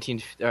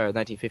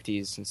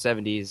 1950s and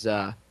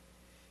 70s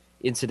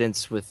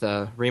incidents with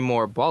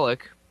Raymore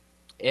Bullock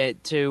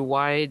to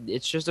why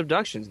it's just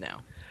abductions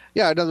now.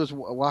 Yeah, in other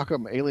words, how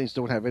come aliens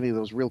don't have any of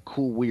those real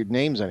cool, weird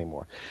names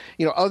anymore?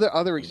 You know,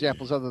 other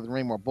examples other than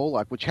Raymore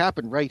Bullock, which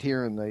happened right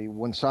here in the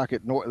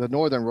Woonsocket, the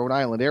northern Rhode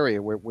Island area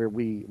where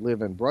we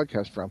live and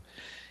broadcast from.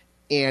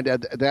 And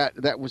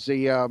that was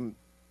an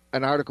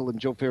article in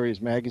Joe Ferrier's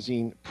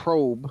magazine,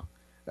 Probe,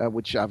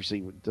 which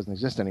obviously doesn't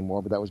exist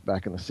anymore, but that was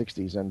back in the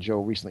 60s, and Joe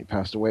recently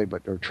passed away,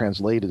 or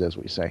translated, as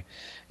we say,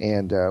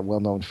 and a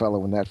well-known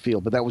fellow in that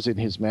field. But that was in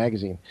his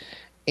magazine.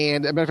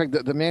 And, as a matter of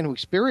fact, the man who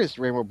experienced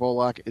Raymore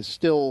Bullock is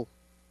still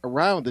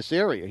around this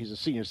area. He's a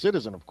senior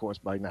citizen, of course,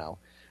 by now,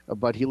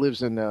 but he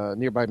lives in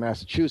nearby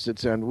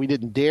Massachusetts, and we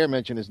didn't dare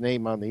mention his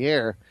name on the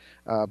air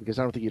because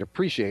I don't think he'd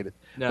appreciate it.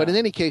 No. But in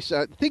any case,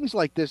 things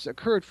like this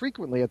occurred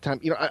frequently at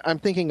times. You know, I'm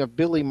thinking of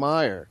Billy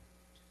Myers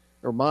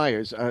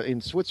in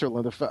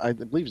Switzerland. I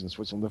believe it's in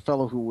Switzerland. The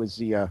fellow who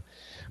was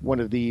one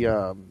of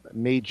the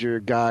major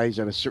guys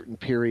at a certain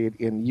period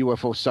in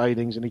UFO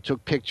sightings, and he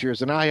took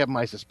pictures. And I have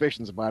my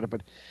suspicions about it,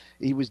 but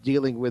he was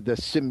dealing with the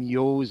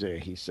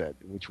Semyoze, he said,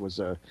 which was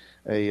a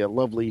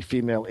lovely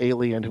female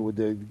alien who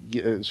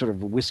would sort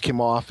of whisk him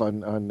off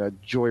on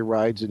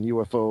joyrides and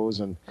UFOs.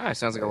 And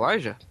sounds like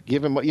Elijah.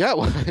 Give him, yeah,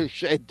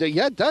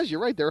 it does. You're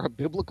right. There are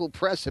biblical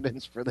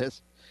precedents for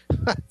this.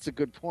 That's a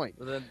good point.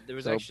 Well, there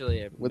was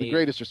actually with the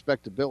greatest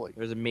respect to Billy.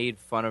 There was a made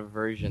fun of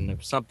version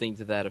of something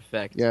to that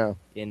effect. Yeah.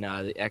 In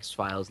the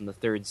X-Files in the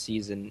 3rd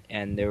season,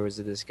 and there was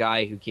this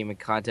guy who came in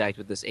contact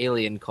with this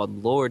alien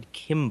called Lord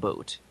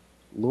Kimboat.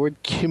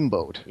 Lord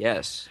Kimboat.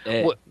 Yes.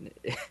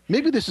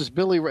 Maybe this is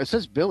Billy. It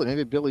says Billy.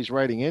 Maybe Billy's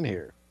writing in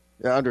here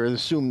under an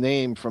assumed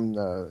name from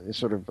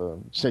sort of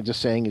just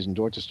saying he's in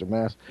Dorchester,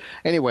 Mass.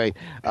 Anyway,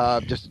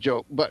 just a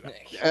joke. But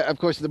of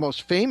course, the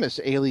most famous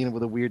alien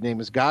with a weird name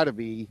has got to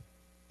be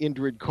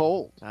Indrid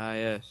Cold. Ah,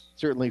 yes.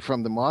 Certainly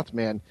from the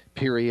Mothman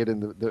period in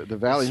the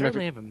Valley. They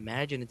certainly have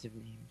imaginative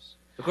names.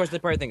 Of course, they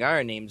probably think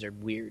our names are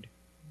weird.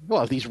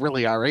 Well, these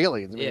really are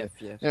aliens. Yes.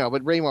 You know,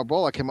 but Raymore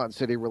Bullock came out and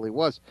said he really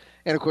was.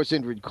 And, of course,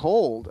 Indrid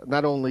Cold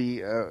not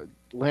only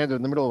landed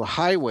in the middle of the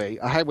highway,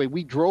 a highway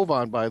we drove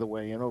on, by the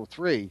way, in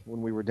 2003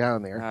 when we were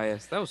down there. Ah,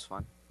 yes. That was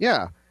fun.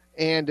 Yeah.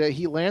 And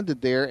he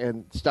landed there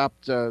and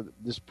stopped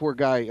this poor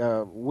guy,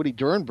 Woody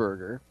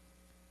Dernberger,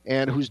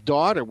 and whose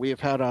daughter we have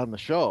had on the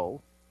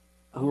show,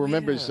 who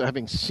remembers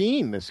having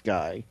seen this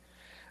guy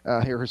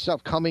here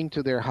herself coming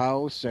to their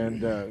house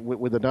and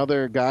with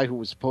another guy who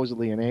was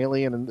supposedly an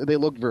alien, and they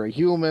looked very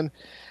human.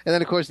 And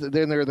then, of course,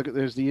 then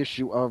there's the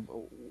issue of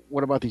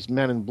what about these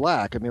men in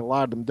black? I mean, a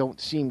lot of them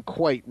don't seem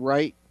quite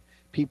right.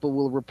 People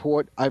will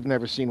report. I've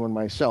never seen one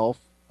myself.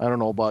 I don't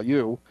know about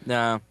you.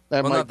 No.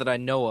 Not that I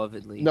know of,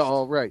 at least.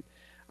 No, right.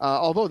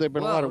 Although there have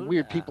been a lot of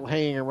weird people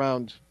hanging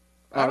around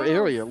our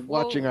area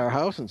watching our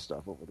house and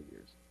stuff over the years.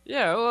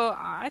 Yeah, well,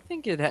 I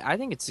think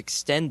it's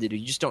extended.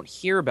 You just don't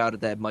hear about it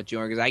that much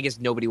anymore because I guess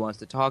nobody wants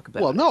to talk about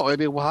it. Well, no. I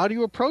mean, how do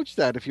you approach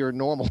that if you're a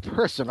normal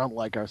person,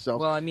 unlike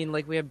ourselves? Well, I mean,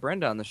 like we had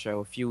Brenda on the show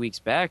a few weeks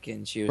back,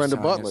 and she was Brenda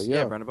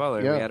Butler. Brenda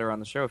Butler. Yeah. We had her on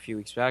the show a few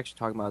weeks back. She was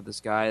talking about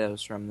this guy that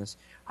was from this.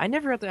 I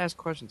never had to ask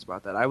questions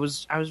about that. I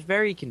was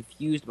very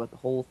confused about the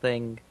whole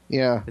thing.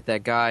 Yeah. With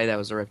that guy that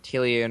was a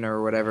reptilian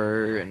or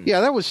whatever. And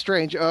yeah, that was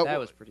strange. That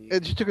was pretty.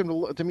 It just took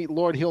him to meet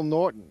Lord Hill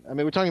Norton. I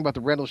mean, we're talking about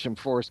the Rendlesham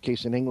Forest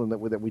case in England that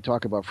we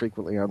talk about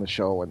frequently on the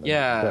show. And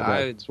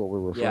that's what we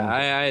were referring to.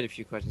 I had a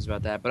few questions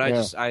about that,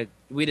 but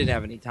we didn't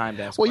have any time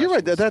to ask. Well, you're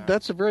right.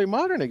 That's a very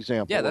modern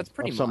example. Yeah, that's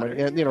pretty modern.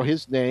 And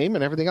his name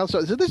and everything else.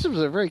 So this was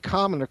a very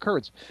common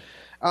occurrence.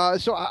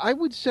 So I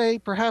would say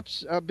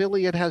perhaps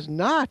Billy, it has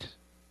not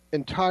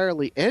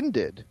entirely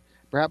ended.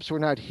 Perhaps we're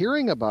not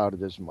hearing about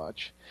it as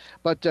much,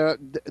 but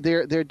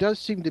there does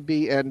seem to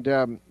be, and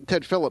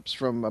Ted Phillips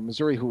from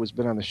Missouri, who has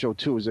been on the show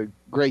too, is a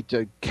great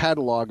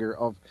cataloger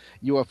of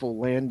UFO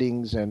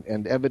landings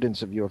and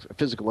evidence of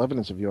physical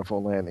evidence of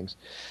UFO landings.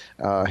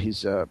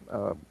 He's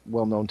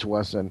well known to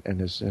us and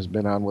has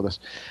been on with us,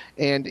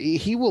 and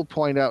he will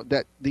point out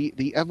that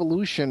the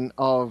evolution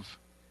of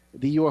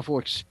the UFO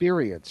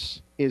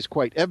experience is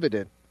quite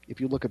evident if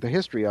you look at the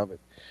history of it.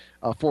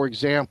 For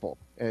example,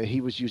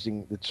 he was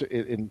using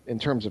in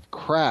terms of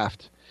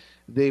craft,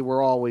 they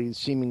were always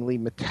seemingly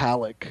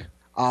metallic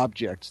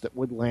objects that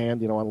would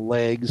land, on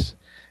legs,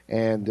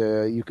 and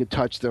you could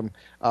touch them.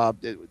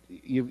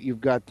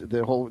 You've got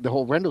the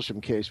whole Rendlesham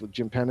case with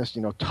Jim Pennis,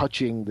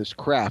 touching this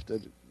craft.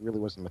 It really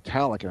wasn't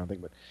metallic, I don't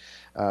think,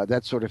 but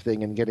that sort of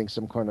thing, and getting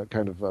some kind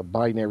of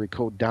binary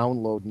code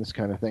download and this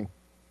kind of thing.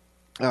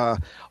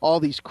 all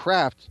these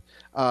craft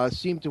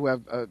seem to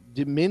have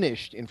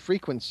diminished in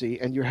frequency,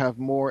 and you have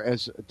more,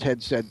 as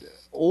Ted said,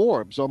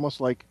 orbs,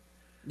 almost like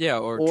Yeah,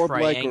 or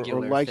orb-like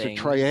triangular or like a things.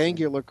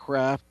 triangular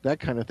craft, that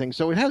kind of thing.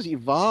 So it has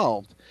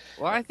evolved.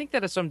 Well, I think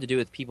that has something to do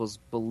with people's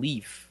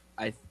belief.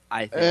 I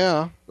think.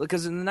 Yeah.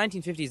 Because in the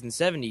 1950s and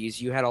 70s,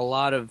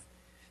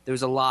 there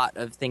was a lot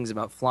of things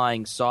about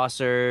flying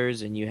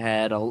saucers, and you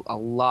had a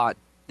lot.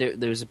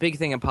 There was a big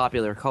thing in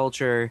popular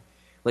culture,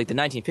 like the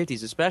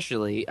 1950s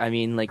especially. I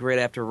mean, like right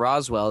after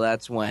Roswell,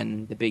 that's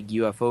when the big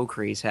UFO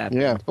craze happened.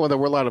 Yeah. Well, there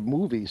were a lot of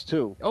movies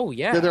too. Oh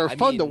yeah, They're I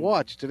fun to mean,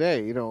 watch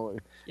today.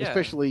 Yeah.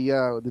 Especially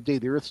the day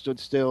the Earth stood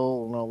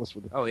still and all this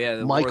with Oh yeah,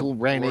 the Michael War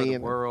of Rennie the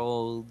and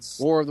Worlds.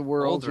 War of the Old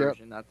Worlds. Yeah.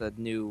 version, not the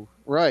new.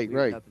 Right.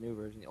 Not the new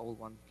version, the old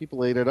one.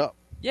 People ate it up.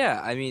 Yeah,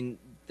 I mean,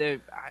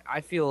 I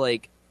feel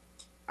like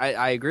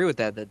I agree with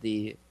that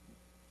the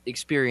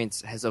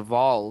experience has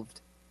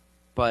evolved,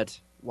 but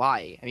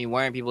why? I mean,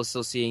 why aren't people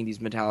still seeing these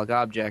metallic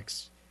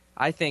objects?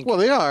 I think. Well,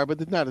 they are,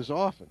 but not as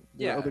often.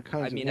 There are yeah, other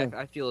kinds I mean, of,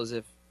 I feel as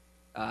if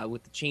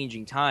with the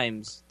changing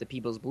times, the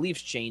people's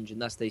beliefs change,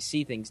 and thus they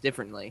see things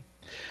differently.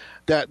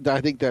 That I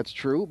think that's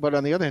true. But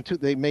on the other hand, too,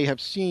 they may have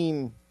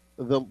seen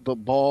the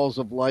balls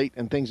of light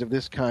and things of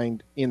this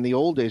kind in the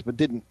old days, but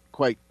didn't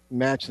quite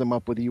match them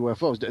up with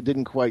UFOs.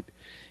 Didn't quite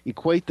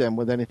equate them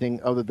with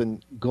anything other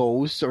than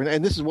ghosts.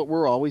 And this is what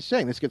we're always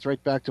saying. This gets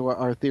right back to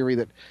our theory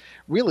that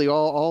really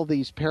all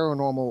these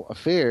paranormal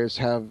affairs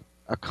have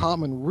a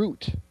common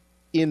root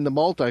in the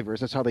multiverse.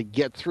 That's how they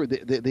get through.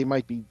 They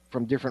might be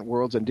from different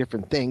worlds and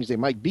different things. They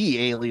might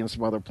be aliens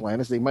from other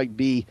planets. They might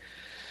be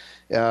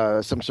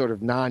some sort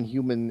of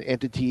non-human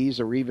entities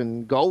or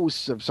even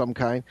ghosts of some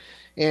kind,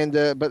 and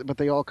but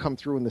they all come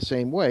through in the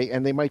same way,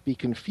 and they might be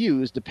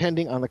confused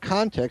depending on the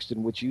context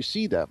in which you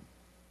see them.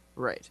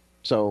 Right.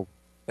 So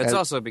It's as-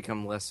 also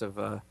become less of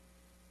a.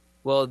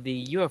 Well,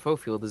 the UFO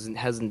field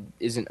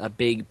isn't a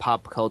big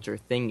pop culture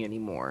thing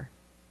anymore,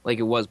 like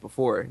it was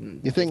before.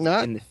 You think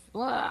not?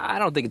 Well, I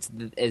don't think it's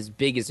as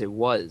big as it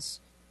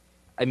was.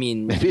 I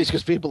mean, maybe it's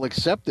because people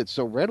accept it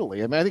so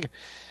readily. I mean, I think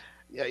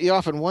you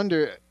often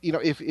wonder,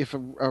 if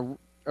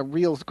a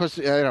real, of course,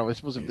 I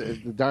suppose if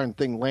the darn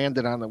thing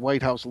landed on the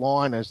White House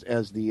lawn, as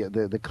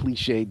the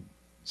cliched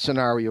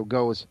scenario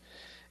goes,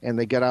 and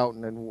they get out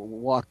and then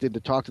walked in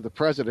to talk to the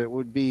president, it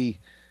would be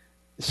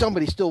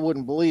somebody still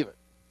wouldn't believe it.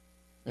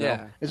 You know?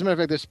 Yeah. As a matter of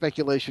fact, there's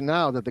speculation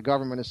now that the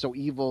government is so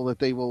evil that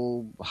they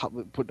will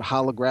put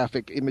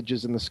holographic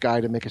images in the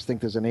sky to make us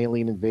think there's an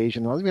alien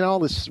invasion. I mean, all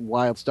this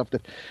wild stuff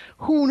that,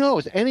 who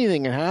knows?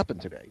 Anything can happen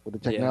today with the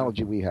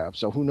technology we have.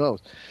 So who knows?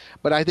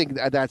 But I think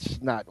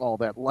that's not all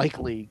that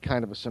likely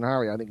kind of a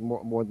scenario. I think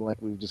more than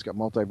likely we've just got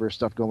multiverse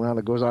stuff going on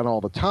that goes on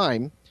all the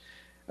time,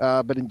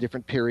 but in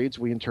different periods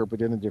we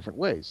interpret it in different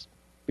ways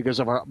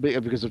because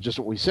of just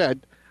what we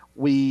said.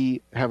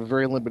 We have a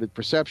very limited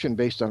perception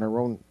based on our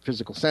own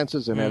physical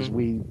senses, and as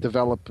we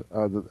develop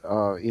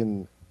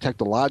in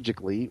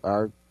technologically,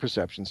 our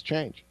perceptions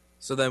change.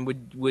 so then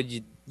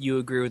would you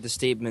agree with the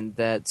statement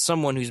that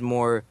someone who's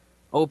more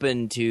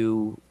open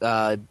to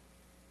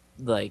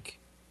like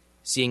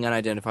seeing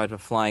unidentified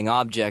flying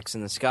objects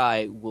in the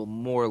sky will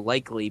more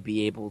likely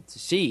be able to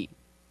see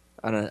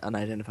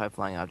unidentified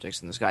flying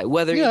objects in the sky,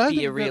 whether Yeah, I it be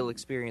think a real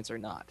experience or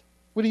not?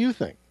 What do you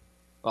think?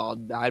 Well,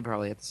 I'd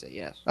probably have to say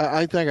yes.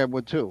 I think I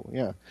would too.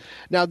 Yeah.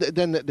 Now,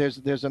 then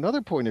there's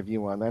another point of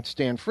view on that.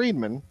 Stan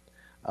Friedman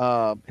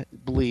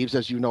believes,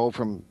 as you know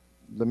from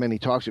the many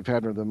talks we've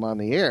had with him on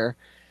the air,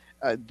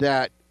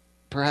 that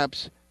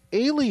perhaps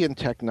alien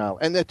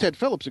technology, and that Ted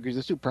Phillips agrees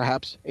this too,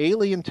 perhaps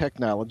alien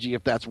technology,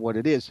 if that's what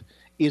it is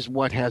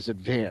what has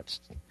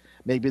advanced.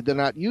 Maybe they're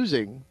not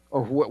using,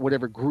 or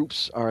whatever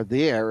groups are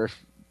there,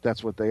 if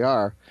that's what they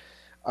are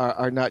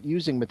not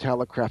using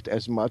metallic craft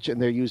as much,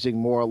 and they're using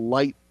more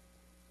light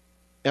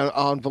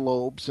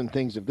envelopes and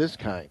things of this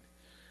kind.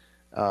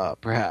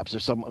 Perhaps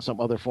there's some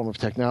other form of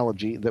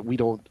technology that we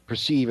don't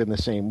perceive in the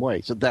same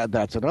way. So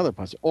that's another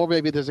possibility. Or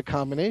maybe there's a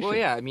combination. Well,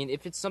 yeah, I mean,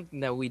 if it's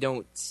something that we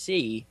don't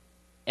see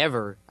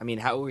ever, I mean,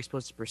 how are we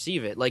supposed to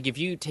perceive it? Like, if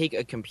you take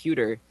a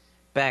computer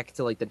back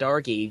to, like, the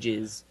Dark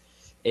Ages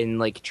and,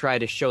 like, try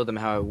to show them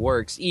how it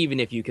works, even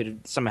if you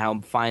could somehow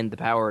find the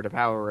power to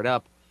power it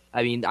up,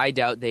 I mean, I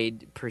doubt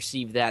they'd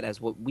perceive that as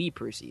what we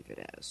perceive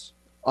it as.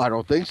 I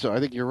don't think so. I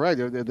think you're right.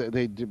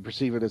 They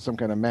perceive it as some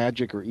kind of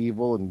magic or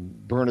evil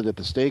and burn it at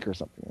the stake or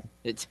something.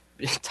 It's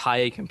tie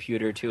a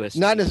computer to a stake.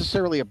 Not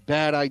necessarily a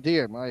bad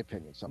idea, in my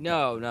opinion.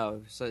 No.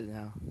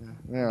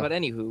 Yeah. But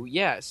anywho,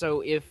 yeah.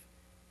 So if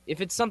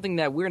it's something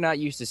that we're not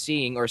used to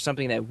seeing or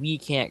something that we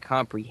can't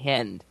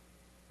comprehend,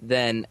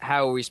 then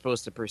how are we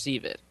supposed to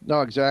perceive it?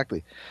 No,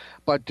 exactly.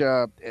 But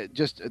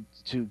just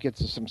to get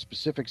to some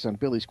specifics on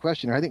Billy's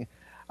question, I think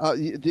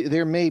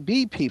there may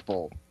be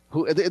people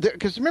who,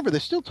 because remember,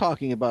 they're still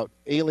talking about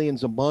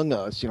aliens among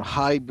us,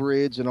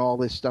 hybrids and all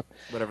this stuff.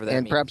 Whatever that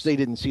and means. perhaps they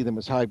didn't see them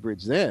as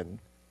hybrids then.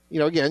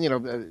 Again,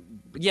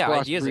 Yeah,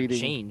 ideas have crossbreeding.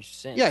 changed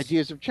since. Yeah,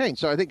 ideas have changed.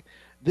 So I think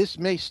this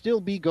may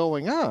still be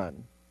going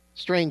on.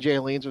 Strange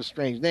aliens with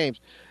strange names.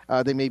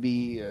 They may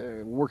be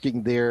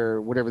working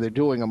there, whatever they're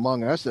doing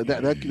among us.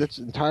 That's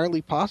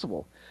entirely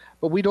possible.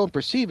 But we don't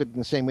perceive it in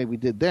the same way we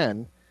did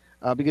then,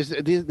 because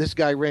this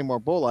guy, Raymore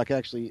Bullock,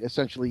 actually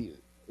essentially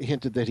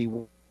hinted that he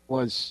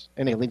was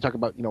an alien. Talk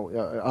about,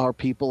 our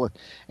people,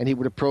 and he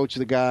would approach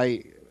the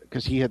guy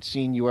because he had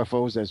seen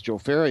UFOs as Joe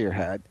Ferrier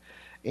had,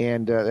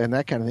 and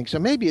that kind of thing. So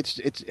maybe it's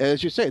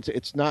as you say,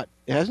 it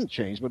hasn't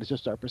changed, but it's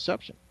just our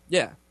perception.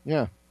 Yeah.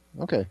 Yeah.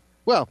 Okay.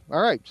 Well,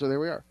 all right. So there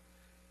we are.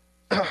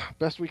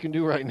 Best we can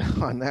do right now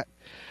on that.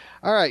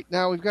 All right.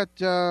 Now we've got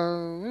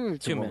 2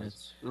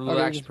 minutes. Well,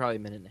 actually, probably a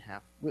minute and a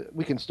half.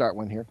 We can start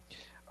one here.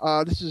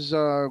 This is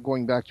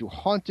going back to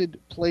haunted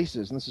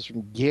places, and this is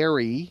from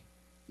Gary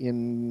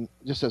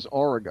just says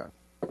Oregon.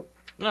 Oh,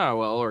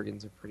 well,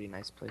 Oregon's a pretty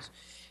nice place.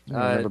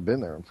 I've never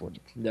been there,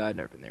 unfortunately. No, I've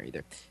never been there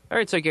either. All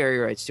right, so Gary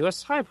writes to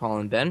us, "Hi, Paul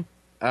and Ben.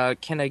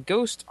 Can a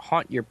ghost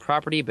haunt your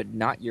property but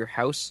not your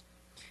house?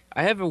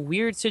 I have a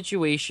weird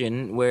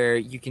situation where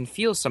you can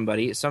feel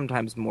somebody,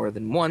 sometimes more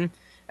than one,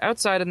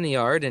 outside in the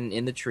yard and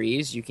in the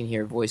trees. You can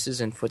hear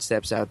voices and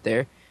footsteps out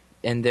there,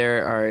 and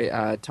there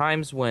are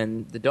times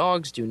when the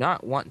dogs do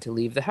not want to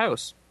leave the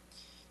house.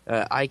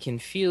 I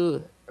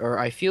feel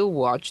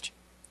watched,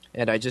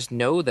 and I just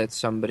know that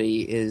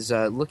somebody is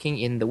looking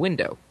in the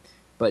window.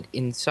 But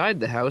inside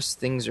the house,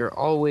 things are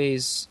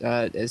always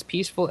as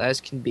peaceful as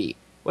can be.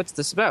 What's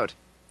this about?"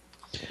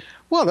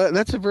 Well,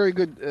 that's a very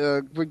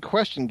good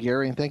question,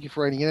 Gary, and thank you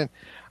for writing it in.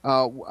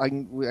 I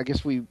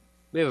guess we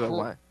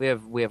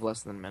have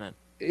less than a minute.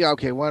 Yeah,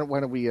 okay. Why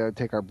don't we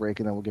take our break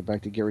and then we'll get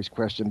back to Gary's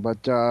question.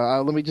 But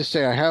let me just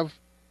say, I have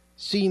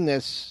seen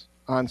this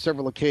on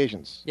several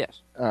occasions.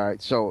 Yes. All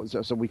right, so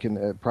we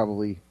can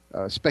probably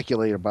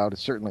speculate about it,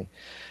 certainly.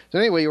 So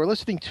anyway, you're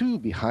listening to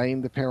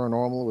Behind the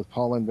Paranormal with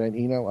Paul and Ben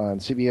Eno on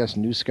CBS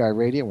New Sky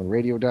Radio and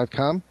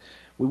radio.com.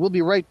 We will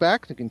be right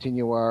back to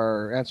continue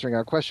answering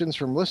our questions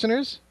from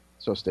listeners,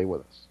 so stay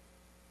with us.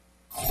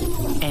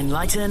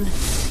 Enlighten,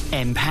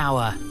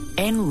 empower,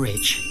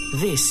 enrich.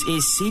 This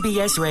is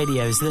CBS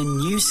Radio's The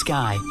New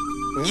Sky.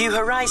 New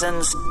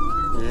horizons,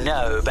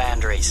 no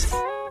boundaries.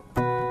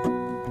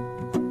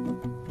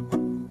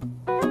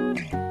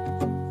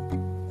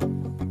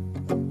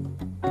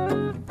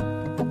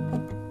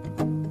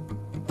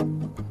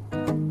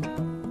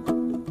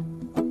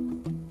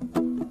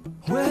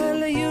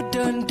 Well, you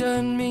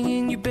done me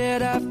and you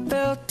bet I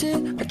felt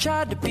it. I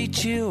tried to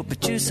beat you,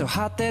 but you're so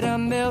hot that I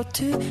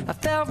melted. I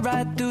fell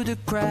right through the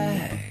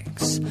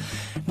cracks.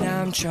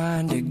 Now I'm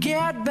trying to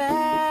get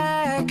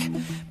back.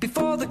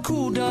 Before the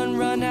cool done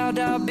run out,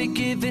 I'll be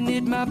giving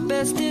it my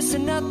bestest,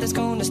 and nothing's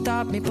gonna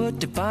stop me but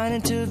divine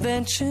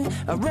intervention.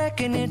 I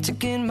reckon it's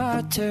again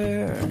my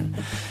turn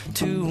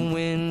to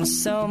win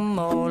some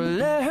or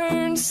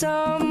learn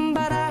some,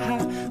 but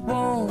I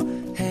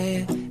won't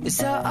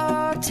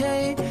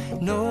hesitate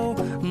no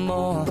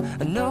more,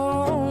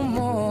 no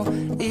more.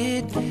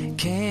 It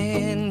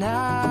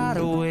cannot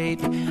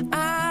wait.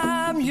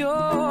 I'm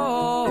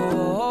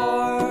yours.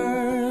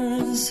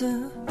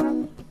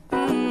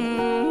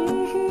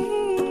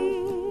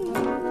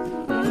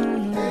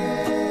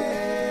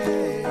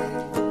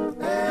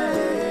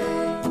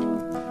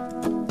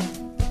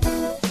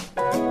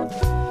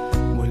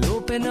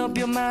 Open up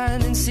your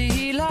mind and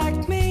see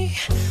like me.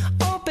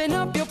 Open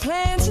up your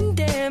plans and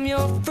damn,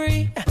 you're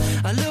free.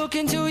 I look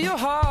into your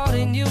heart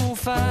and you'll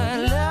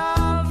find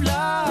love,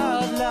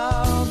 love,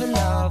 love, and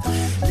love.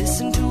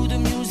 Listen to the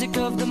music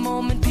of the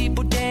moment,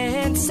 people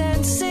dance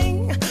and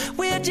sing.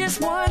 We're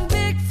just one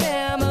big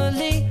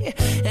family,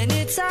 and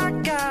it's our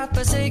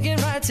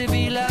God-forsaken right to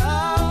be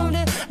loved,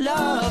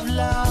 love,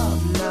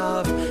 love,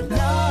 love,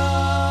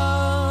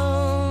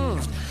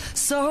 loved.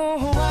 So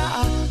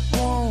I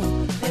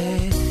won't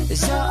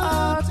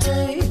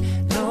hesitate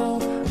no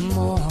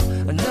more,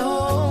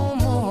 no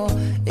more.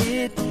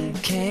 It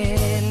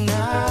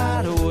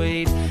cannot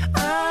wait.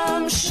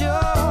 I'm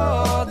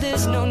sure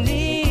there's no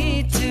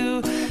need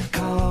to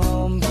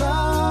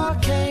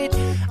complicate.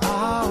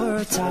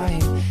 Our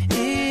time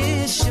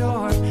is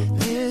short.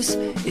 This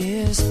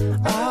is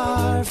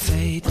our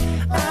fate.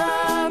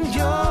 I'm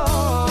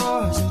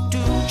yours. Do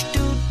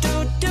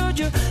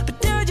you?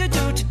 But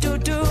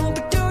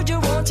do you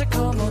want to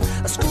come on?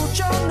 I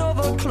scooch on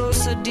over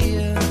closer,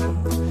 dear,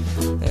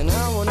 and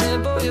I will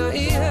nibble your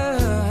ear.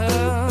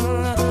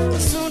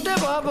 Soon to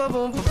boom, boom,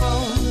 boom, boom.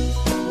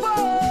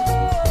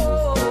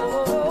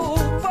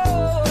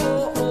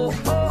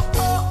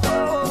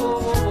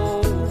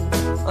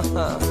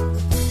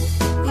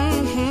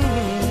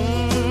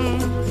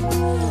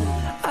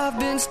 I've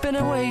been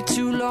spinning way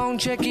too long,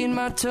 checking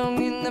my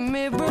tongue in the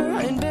mirror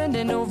and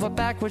bending over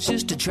backwards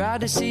just to try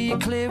to see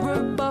it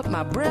clearer. But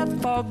my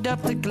breath fogged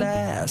up the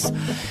glass,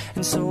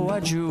 and so I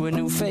drew a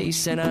new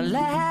face and I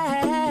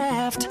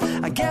laughed.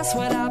 I guess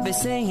what I'll be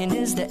saying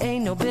is there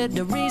ain't no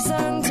better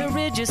reason to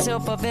rid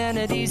yourself of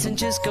vanities and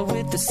just go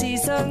with the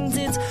seasons.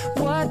 It's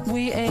what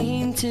we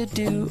aim to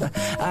do.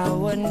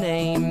 Our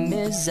name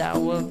is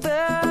our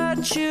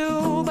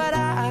virtue, but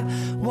I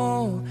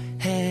won't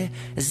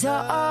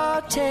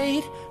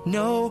hesitate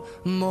no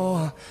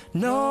more,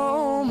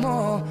 no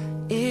more.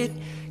 It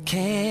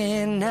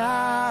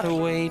cannot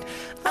wait.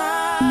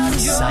 I'm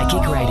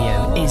Psychic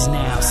Radio is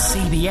now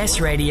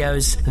CBS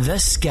Radio's The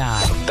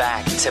Sky.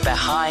 Back to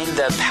Behind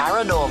the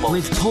Paranormal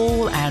with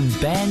Paul and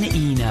Ben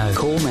Eno.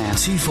 Call now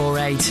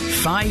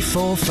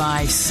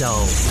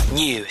 248-545-SOUL.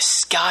 New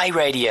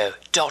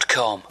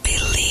skyradio.com.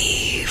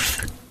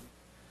 Believe.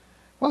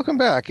 Welcome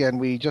back, and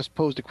we just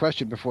posed a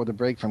question before the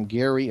break from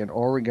Gary in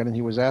Oregon, and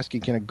he was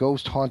asking, can a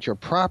ghost haunt your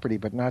property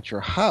but not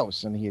your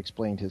house? And he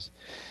explained his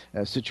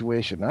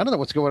situation. I don't know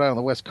what's going on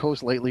the West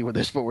Coast lately with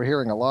this, but we're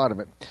hearing a lot of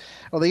it.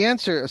 Well, the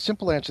answer, a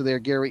simple answer there,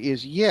 Gary,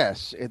 is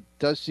yes. It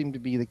does seem to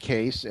be the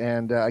case,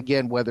 and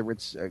again, whether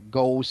it's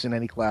ghosts in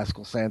any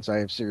classical sense, I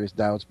have serious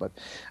doubts, but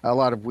a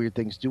lot of weird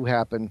things do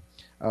happen.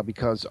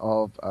 Because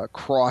of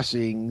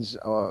crossings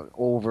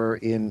over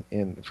in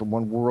from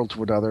one world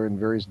to another, and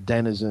various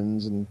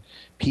denizens and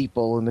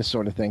people and this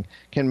sort of thing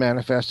can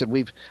manifest. And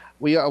we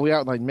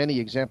outlined many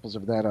examples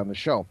of that on the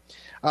show.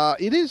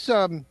 It is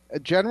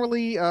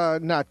generally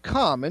not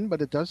common,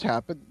 but it does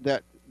happen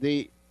that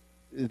these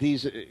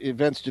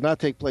events do not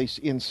take place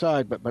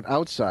inside, but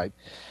outside.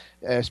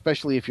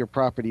 Especially if your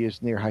property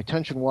is near high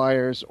tension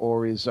wires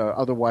or is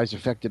otherwise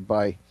affected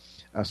by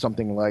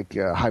something like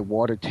high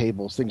water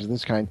tables, things of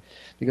this kind,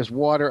 because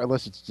water,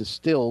 unless it's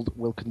distilled,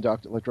 will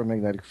conduct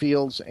electromagnetic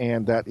fields,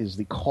 and that is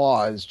the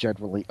cause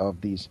generally of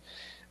these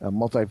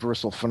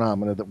multiversal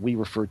phenomena that we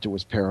refer to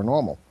as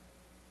paranormal.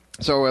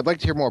 So I'd like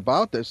to hear more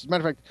about this. As a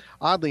matter of fact,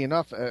 oddly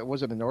enough, it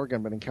wasn't in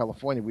Oregon, but in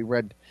California, we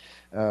read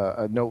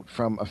a note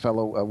from a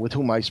fellow with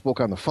whom I spoke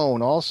on the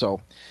phone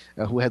also,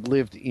 who had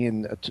lived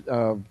in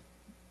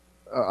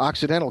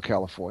Occidental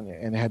California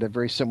and had a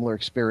very similar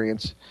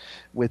experience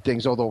with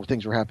things, although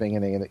things were happening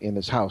in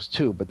his house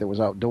too, but there was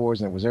outdoors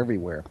and it was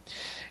everywhere.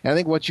 And I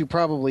think what you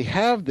probably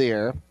have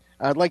there,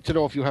 I'd like to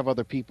know if you have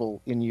other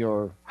people in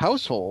your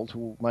household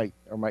who might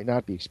or might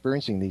not be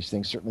experiencing these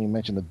things. Certainly you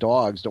mentioned the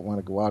dogs don't want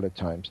to go out at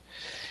times.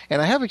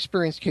 And I have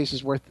experienced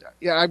cases where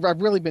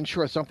I've really been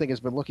sure something has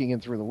been looking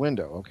in through the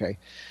window, okay?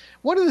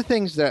 One of the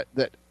things that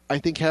I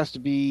think has to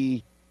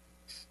be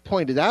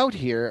pointed out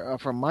here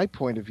from my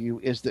point of view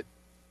is that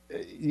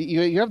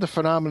you have the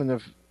phenomenon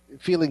of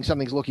feeling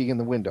something's looking in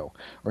the window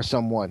or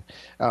someone.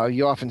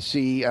 You often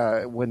see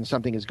when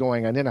something is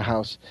going on in a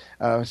house.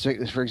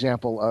 For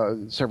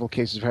example, several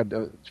cases have had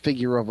a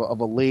figure of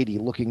a lady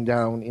looking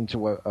down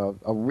into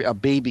a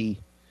baby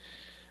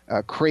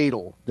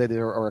cradle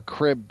or a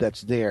crib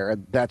that's there.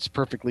 And that's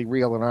perfectly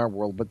real in our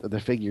world, but the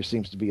figure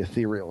seems to be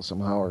ethereal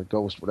somehow, or a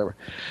ghost, whatever.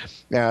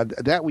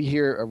 That we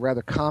hear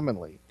rather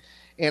commonly.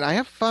 And I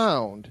have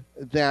found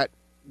that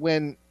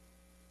when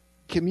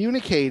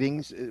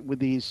communicating with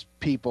these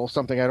people,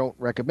 something I don't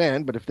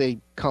recommend, but if they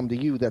come to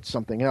you, that's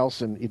something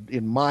else. And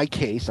in my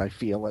case, I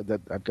feel that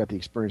I've got the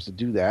experience to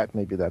do that.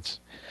 Maybe that's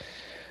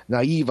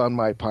naive on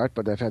my part,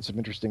 but I've had some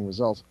interesting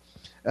results.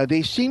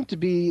 They seem to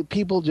be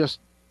people just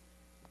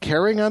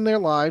carrying on their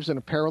lives in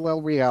a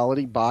parallel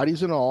reality,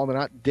 bodies and all. They're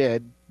not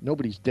dead.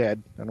 Nobody's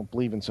dead. I don't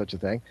believe in such a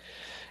thing.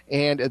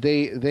 And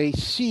they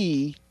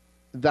see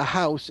the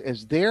house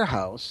as their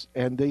house,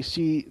 and they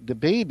see the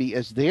baby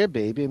as their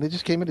baby, and they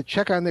just came in to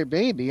check on their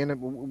baby,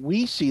 and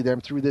we see them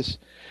through this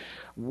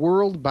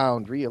world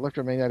boundary,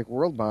 electromagnetic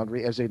world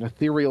boundary, as an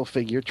ethereal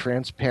figure,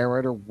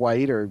 transparent or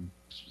white or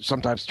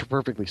sometimes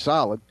perfectly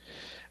solid,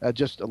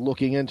 just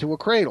looking into a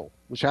cradle,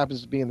 which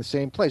happens to be in the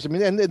same place. I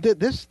mean, and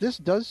this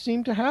does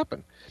seem to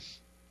happen.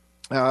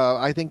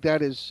 I think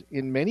that is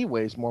in many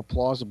ways more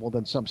plausible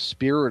than some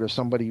spirit of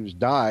somebody who's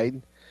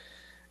died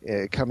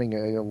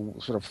coming,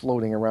 sort of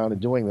floating around and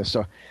doing this.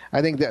 So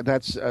I think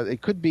that's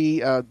it could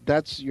be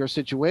that's your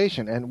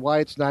situation, and why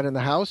it's not in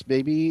the house.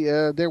 Maybe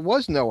there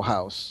was no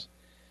house,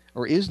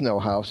 or is no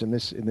house in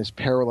this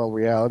parallel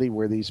reality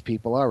where these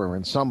people are, or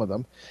in some of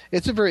them.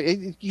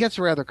 It gets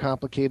rather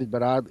complicated,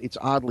 but it's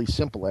oddly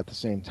simple at the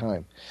same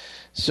time.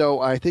 So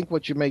I think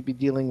what you might be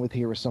dealing with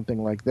here is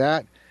something like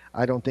that.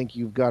 I don't think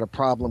you've got a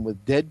problem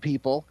with dead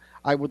people.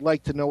 I would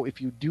like to know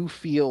if you do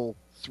feel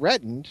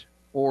threatened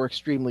or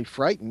extremely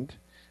frightened,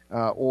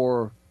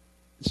 or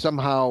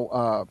somehow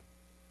are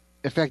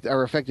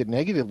affected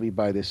negatively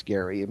by this,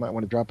 Gary. You might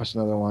want to drop us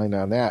another line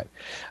on that.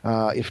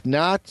 If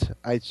not,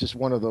 it's just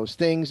one of those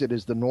things. It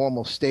is the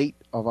normal state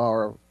of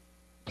our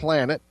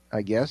planet,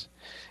 I guess.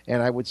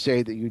 And I would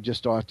say that you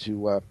just ought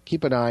to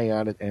keep an eye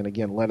on it, and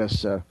again, let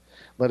us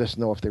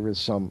know if there is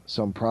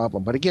some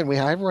problem. But again,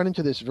 I've run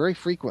into this very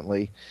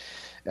frequently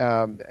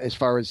as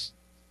far as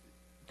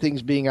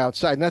things being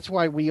outside. And that's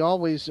why we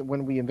always,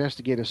 when we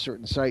investigate a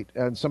certain site,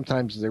 and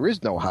sometimes there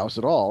is no house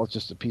at all, it's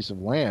just a piece of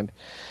land,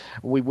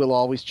 we will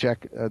always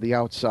check the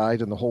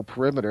outside and the whole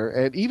perimeter,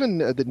 and even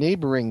the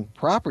neighboring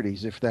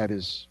properties, if that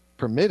is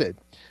permitted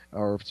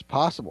or if it's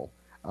possible.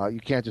 You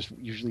can't just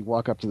usually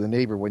walk up to the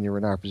neighbor when you're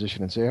in our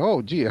position and say,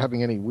 oh, gee, you're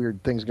having any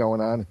weird things going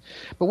on.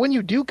 But when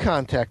you do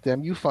contact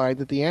them, you find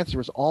that the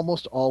answer is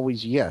almost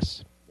always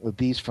yes. That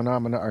these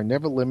phenomena are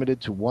never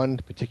limited to one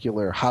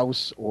particular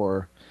house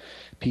or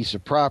piece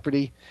of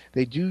property.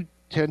 They do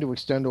tend to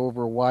extend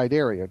over a wide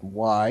area. And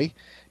why?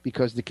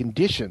 Because the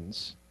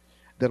conditions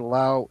that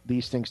allow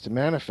these things to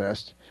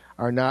manifest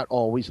are not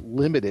always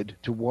limited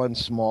to one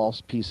small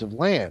piece of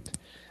land.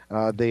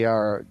 They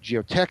are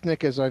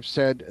geotechnic, as I've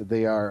said.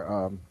 They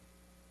are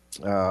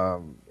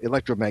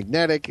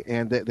electromagnetic,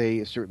 and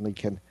they certainly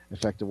can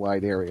affect a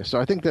wide area. So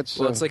I think that's...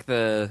 Well, it's like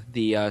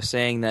the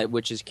saying that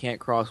witches can't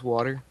cross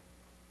water.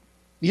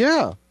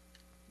 Yeah.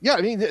 Yeah,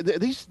 I mean,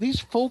 these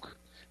folk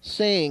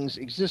sayings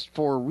exist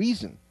for a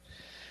reason.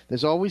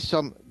 There's always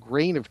some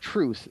grain of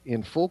truth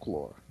in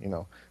folklore, you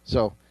know.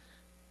 So,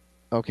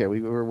 okay,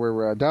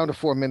 we're down to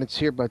 4 minutes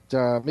here, but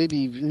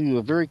maybe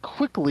very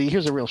quickly,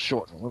 here's a real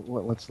short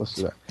one. Let's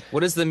do that.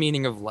 What is the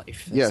meaning of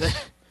life?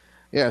 Yes.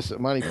 Yes,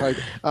 Monty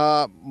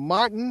Python.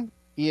 Martin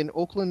in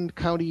Oakland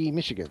County,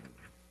 Michigan.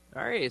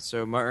 All right,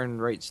 so Martin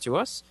writes to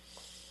us.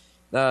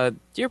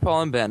 Dear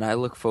Paul and Ben, I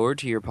look forward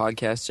to your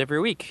podcasts every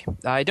week.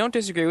 I don't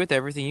disagree with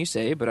everything you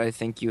say, but I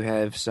think you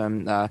have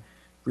some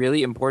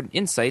really important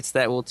insights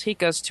that will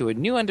take us to a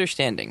new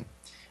understanding.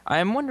 I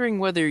am wondering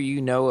whether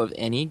you know of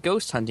any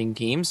ghost hunting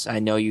teams, I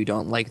know you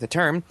don't like the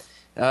term,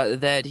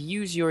 that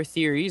use your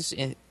theories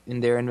in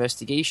their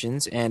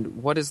investigations,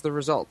 and what is the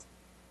result?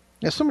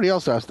 Yeah, somebody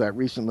else asked that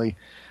recently.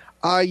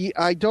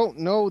 I don't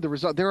know the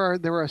result. There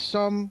are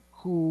some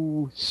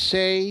who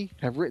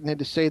have written in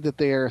to say that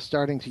they are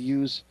starting to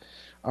use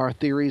our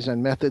theories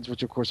and methods,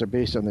 which of course are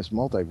based on this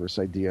multiverse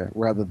idea,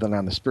 rather than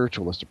on the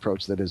spiritualist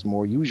approach that is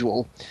more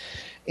usual.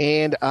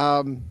 And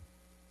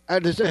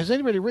has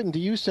anybody written to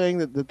you saying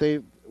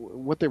that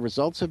what their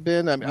results have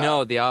been? I mean,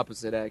 No, the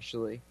opposite,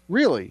 actually.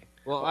 Really?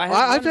 Well,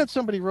 I've had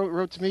somebody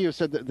wrote to me who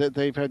said that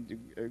they've had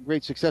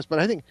great success, but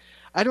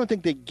I don't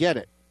think they get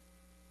it.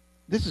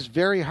 This is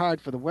very hard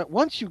for them.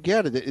 Once you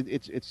get it,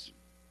 it's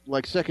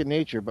like second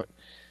nature. But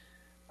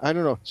I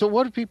don't know. So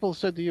what have people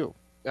said to you?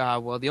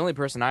 Well, the only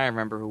person I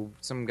remember,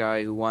 some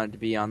guy who wanted to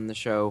be on the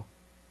show,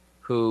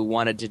 who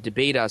wanted to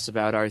debate us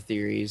about our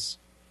theories,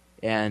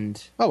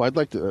 and I'd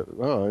like to.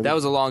 That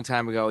was a long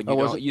time ago.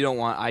 You don't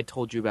want. I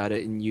told you about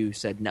it, and you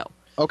said no.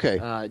 Okay.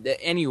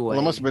 Anyway, well,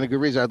 there must have been a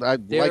good reason.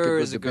 There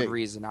is a good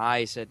reason.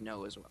 I said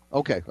no as well.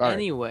 Okay. All right.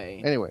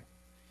 Anyway.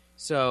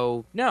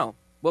 So no.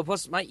 Well,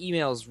 plus my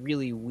email is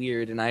really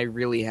weird, and I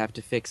really have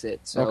to fix it.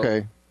 So,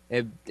 okay.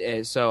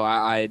 So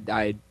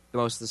I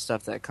most of the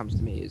stuff that comes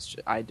to me is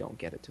I don't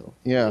get it till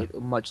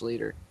much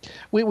later.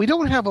 We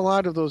don't have a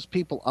lot of those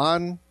people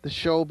on the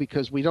show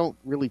because we don't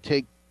really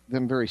take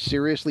them very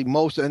seriously.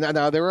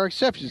 Now there are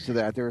exceptions to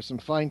that. There are some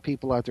fine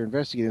people out there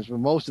investigating, but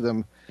most of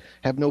them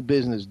have no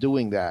business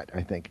doing that.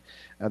 I think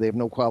they have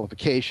no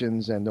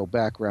qualifications and no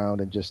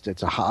background, and just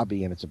it's a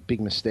hobby and it's a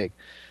big mistake.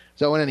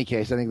 So in any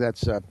case, I think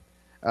that's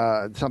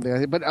something. I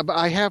think, but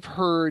I have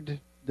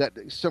heard that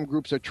some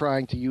groups are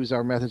trying to use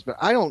our methods, but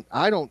I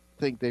don't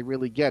think they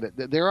really get it.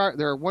 There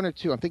are one or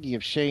two. I'm thinking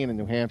of Shane in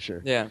New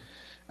Hampshire,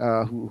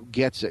 who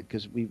gets it,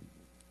 because we've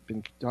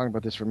been talking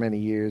about this for many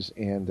years,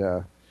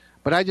 and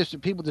but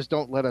people just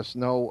don't let us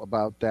know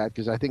about that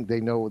because I think they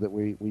know that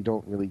we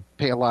don't really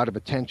pay a lot of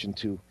attention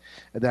to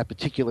that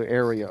particular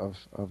area of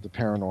the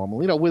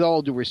paranormal. You know, with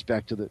all due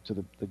respect to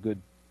the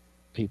good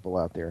people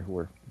out there who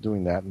are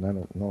doing that, and I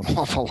don't know an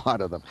awful lot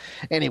of them.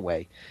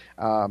 Anyway,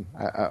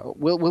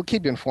 we'll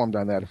keep you informed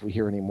on that if we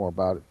hear any more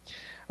about it.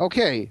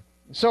 Okay,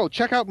 so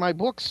check out my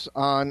books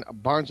on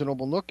Barnes &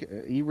 Noble Nook,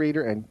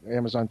 e-reader, and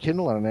Amazon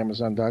Kindle, and on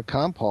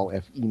Amazon.com, Paul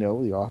F.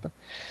 Eno, the author.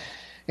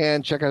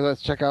 And check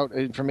out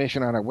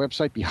information on our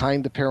website,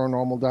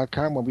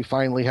 BehindTheParanormal.com, where we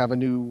finally have a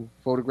new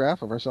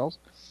photograph of ourselves.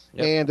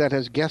 Yep. And that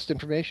has guest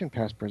information,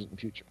 past, present, and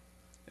future.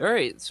 All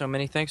right, so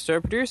many thanks to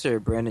our producer,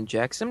 Brandon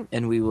Jackson,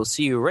 and we will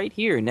see you right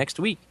here next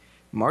week,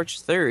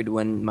 March 3rd,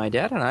 when my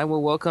dad and I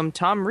will welcome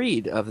Tom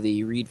Reed of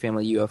the Reed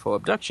family UFO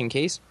abduction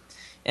case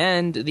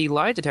and the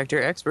lie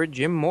detector expert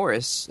Jim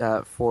Morris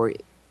for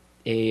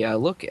a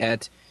look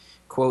at,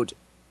 quote,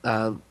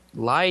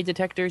 lie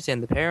detectors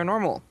and the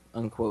paranormal,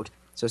 unquote.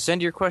 So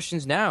send your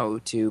questions now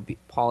to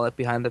Paul at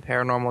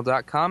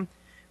BehindTheParanormal.com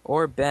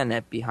or Ben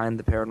at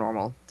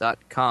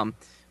BehindTheParanormal.com,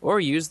 or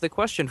use the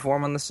question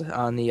form on the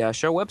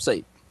show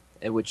website,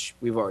 which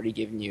we've already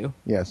given you.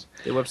 Yes.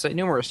 The website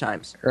numerous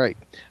times. Right.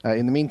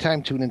 In the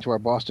meantime, tune into our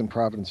Boston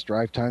Providence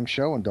Drive Time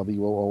show on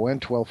WOON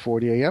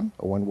 1240 AM,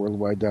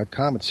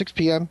 ONWorldwide.com at 6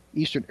 p.m.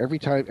 Eastern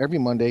every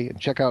Monday,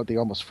 and check out the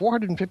almost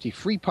 450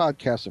 free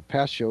podcasts of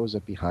past shows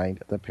at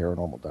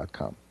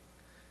BehindTheParanormal.com.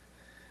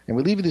 And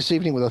we leave you this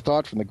evening with a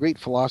thought from the great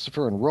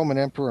philosopher and Roman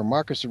Emperor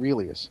Marcus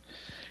Aurelius.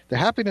 The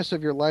happiness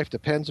of your life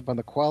depends upon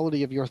the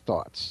quality of your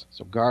thoughts,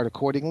 so guard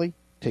accordingly.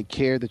 Take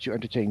care that you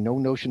entertain no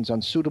notions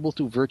unsuitable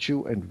to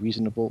virtue and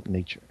reasonable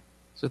nature.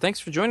 So thanks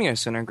for joining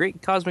us on our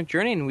great cosmic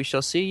journey, and we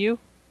shall see you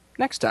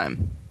next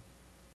time.